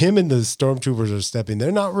 Him and the stormtroopers are stepping.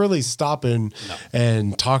 They're not really stopping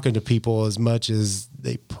and talking to people as much as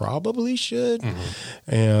they probably should.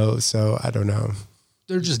 Mm-hmm. You know, so I don't know.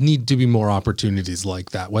 There just need to be more opportunities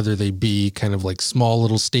like that, whether they be kind of like small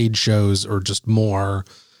little stage shows or just more,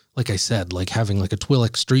 like I said, like having like a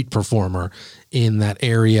Twi'lek street performer in that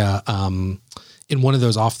area, in one of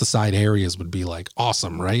those off the side areas would be like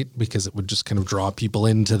awesome, right? Because it would just kind of draw people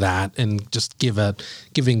into that and just give that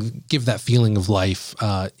feeling of life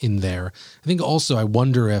in there. I think also, I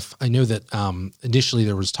wonder if, I know that initially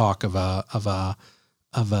there was talk of a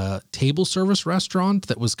table service restaurant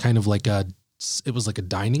that was kind of like it was like a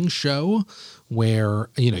dining show where,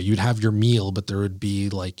 you'd have your meal, but there would be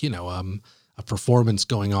like, a performance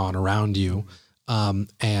going on around you.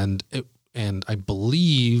 And I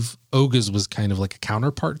believe Oga's was kind of like a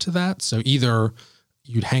counterpart to that. So either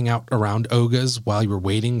you'd hang out around Oga's while you were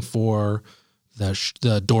waiting for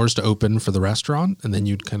the doors to open for the restaurant, and then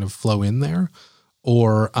you'd kind of flow in there,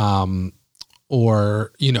 or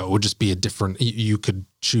it would just be a different, you could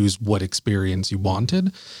choose what experience you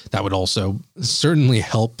wanted. That would also certainly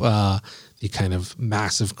help the kind of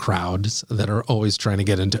massive crowds that are always trying to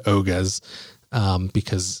get into Oga's,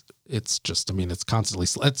 because it's just, it's constantly,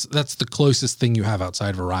 that's the closest thing you have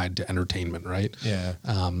outside of a ride to entertainment, right? Yeah.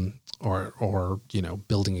 Or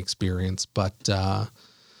building experience. But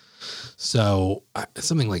so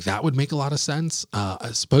something like that would make a lot of sense.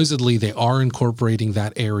 Supposedly they are incorporating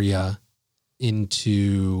that area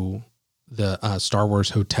into the Star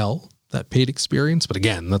Wars hotel, that paid experience. But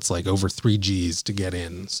again, that's like over 3 Gs to get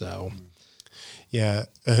in. So yeah,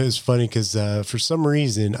 it was funny because for some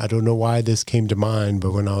reason, I don't know why this came to mind,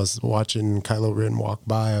 but when I was watching Kylo Ren walk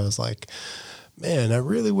by, I was like, man, I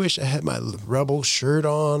really wish I had my Rebel shirt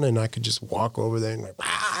on and I could just walk over there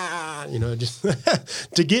and just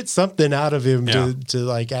to get something out of him, to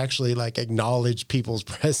like actually like acknowledge people's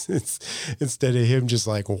presence instead of him just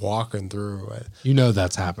like walking through.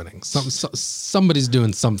 That's happening. Somebody's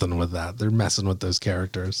doing something with that. They're messing with those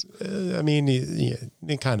characters.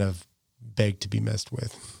 They kind of beg to be messed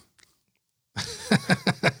with.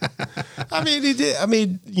 He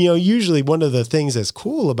did. Usually one of the things that's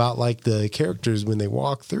cool about like the characters when they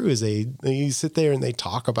walk through is they sit there and they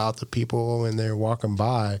talk about the people when they're walking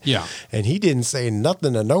by. Yeah. And he didn't say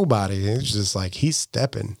nothing to nobody. It's just like he's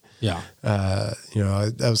stepping. Yeah. I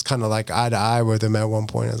was kind of like eye to eye with him at one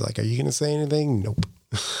point. I was like, are you going to say anything? Nope.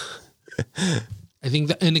 I think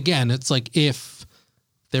that, and again, it's like if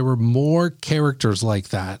there were more characters like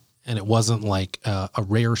that, and it wasn't like a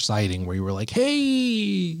rare sighting where you were like,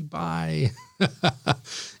 hey, bye.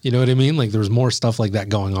 You know what I mean? Like there was more stuff like that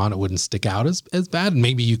going on. It wouldn't stick out as bad. And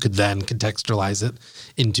maybe you could then contextualize it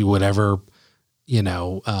into whatever,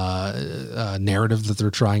 narrative that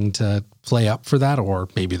they're trying to play up for that. Or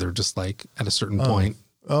maybe they're just like at a certain point.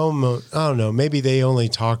 I don't know. Maybe they only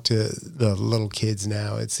talk to the little kids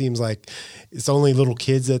now. It seems like it's only little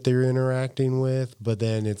kids that they're interacting with. But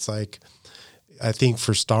then it's like, I think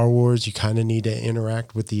for Star Wars, you kind of need to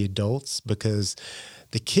interact with the adults because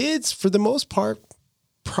the kids, for the most part,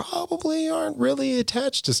 probably aren't really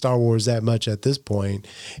attached to Star Wars that much at this point.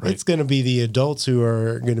 Right. It's going to be the adults who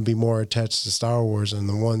are going to be more attached to Star Wars and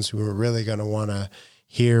the ones who are really going to want to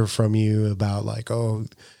hear from you about like, oh,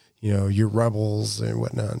 you're rebels and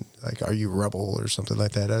whatnot. Like, are you a rebel or something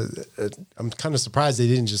like that? I'm kind of surprised they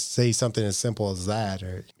didn't just say something as simple as that.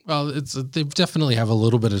 Well, they definitely have a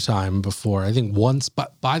little bit of time before. I think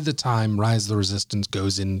by the time Rise of the Resistance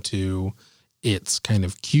goes into its kind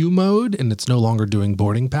of queue mode and it's no longer doing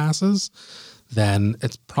boarding passes, then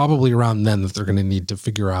it's probably around then that they're going to need to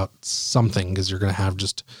figure out something because you're going to have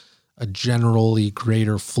just a generally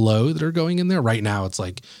greater flow that are going in there. Right now, it's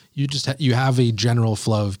like you have a general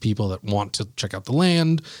flow of people that want to check out the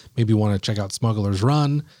land, maybe want to check out Smuggler's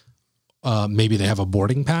Run. Maybe they have a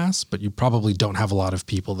boarding pass, but you probably don't have a lot of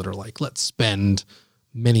people that are like, let's spend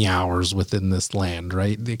many hours within this land,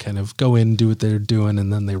 right? They kind of go in, do what they're doing,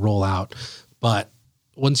 and then they roll out. But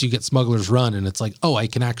once you get Smuggler's Run and it's like, oh, I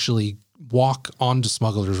can actually walk onto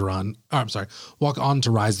Smuggler's Run. Walk on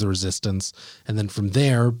to Rise of the Resistance. And then from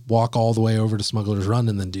there, walk all the way over to Smuggler's Run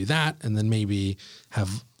and then do that. And then maybe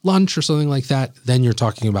have lunch or something like that. Then you're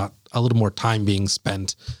talking about a little more time being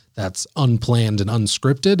spent that's unplanned and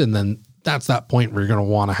unscripted. And then that's that point where you're going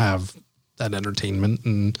to want to have that entertainment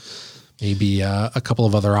and maybe a couple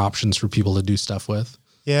of other options for people to do stuff with.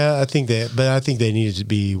 Yeah, I think they needed to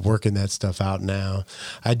be working that stuff out now.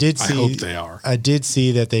 I hope they are. I did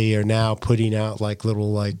see that they are now putting out like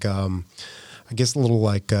little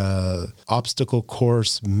obstacle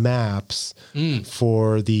course maps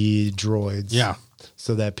for the droids. Yeah.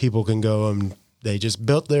 So that people can go and they just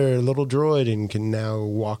built their little droid and can now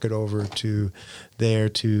walk it over to there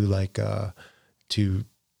to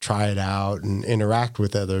try it out and interact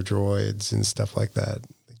with other droids and stuff like that.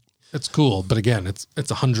 It's cool, but again, it's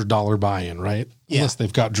 $100 buy-in, right? Yeah. Unless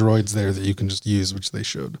they've got droids there that you can just use, which they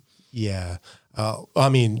should. Yeah.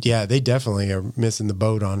 They definitely are missing the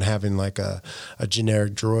boat on having like a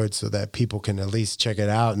generic droid so that people can at least check it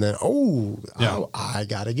out and then, I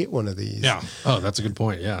got to get one of these. Yeah. Oh, that's a good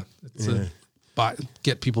point. Yeah.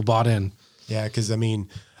 Get people bought in. Yeah, because my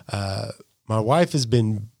wife has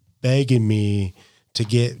been begging me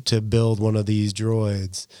to build one of these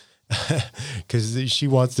droids. Because she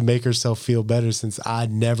wants to make herself feel better, since I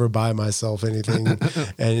never buy myself anything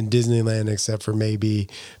in Disneyland except for maybe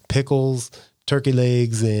pickles, turkey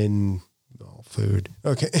legs, and food.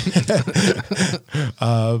 Okay.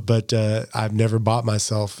 But I've never bought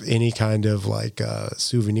myself any kind of like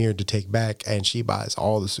souvenir to take back, and she buys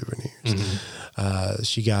all the souvenirs.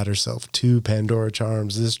 She got herself 2 Pandora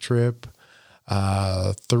charms this trip,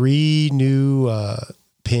 3 new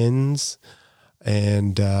pins,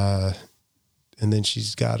 and then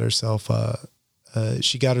she's got herself a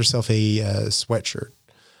sweatshirt.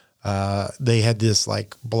 They had this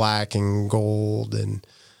like black and gold and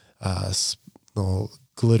little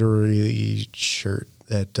glittery shirt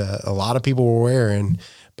that a lot of people were wearing,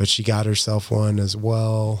 but she got herself one as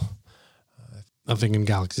well. I'm thinking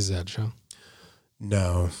Galaxy's Edge, huh?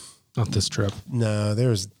 No, not this trip. No, there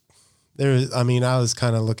was. I mean, I was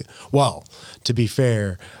kind of looking. Well, to be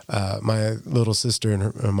fair, my little sister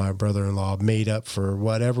and my brother-in-law made up for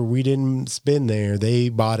whatever we didn't spend there. They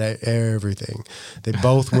bought everything. They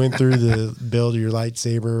both went through the build your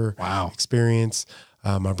lightsaber experience.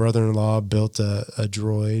 My brother-in-law built a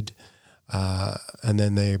droid, and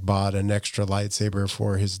then they bought an extra lightsaber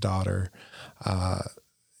for his daughter.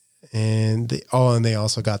 And they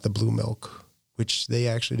also got the blue milk, which they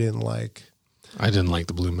actually didn't like. I didn't like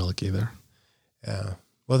the blue milk either. Yeah.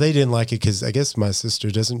 Well, they didn't like it because I guess my sister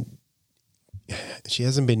she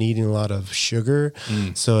hasn't been eating a lot of sugar.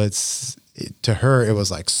 So to her, it was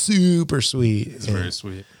like super sweet. It's very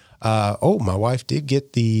sweet. My wife did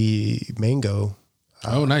get the mango.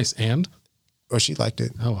 Oh, nice. And? Oh, she liked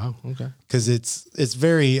it. Oh, wow. Okay. Because it's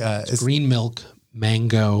very... it's green milk,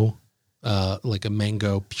 mango, like a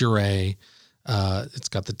mango puree. It's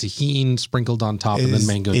got the tahini sprinkled on top and then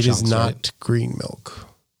mango chunks. It is not green milk.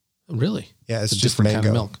 Really? Yeah, it's a just different mango. kind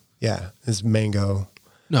of milk. Yeah, it's mango.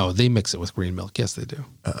 No, they mix it with green milk. Yes, they do.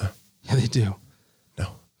 Yeah, they do.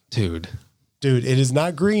 No. Dude, it is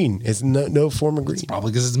not green. It's no form of green. It's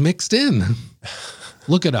probably because it's mixed in.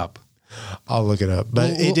 Look it up. I'll look it up.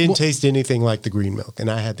 But it didn't taste anything like the green milk, and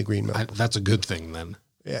I had the green milk. That's a good thing then.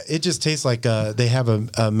 Yeah, it just tastes like they have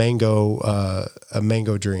a mango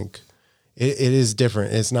drink. It is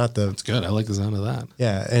different. It's not the... It's good. I like the sound of that.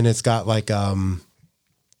 Yeah, and it's got like a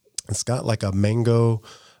mango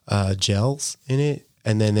gels in it,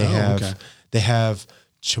 and then they have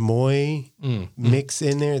chamoy mix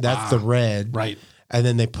in there. That's the red, right? And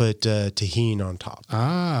then they put tahini on top.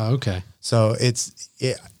 Okay. So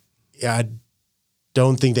I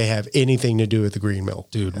don't think they have anything to do with the green milk,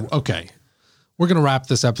 dude. Okay, we're gonna wrap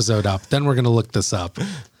this episode up. Then we're gonna look this up.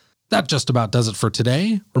 That just about does it for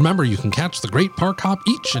today. Remember, you can catch The Great Park Hop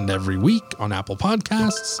each and every week on Apple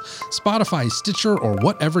Podcasts, Spotify, Stitcher, or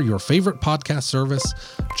whatever your favorite podcast service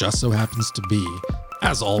just so happens to be.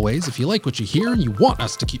 As always, if you like what you hear and you want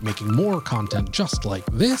us to keep making more content just like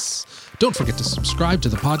this, don't forget to subscribe to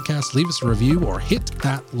the podcast, leave us a review, or hit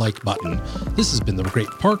that like button. This has been The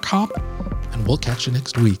Great Park Hop, and we'll catch you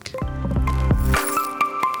next week.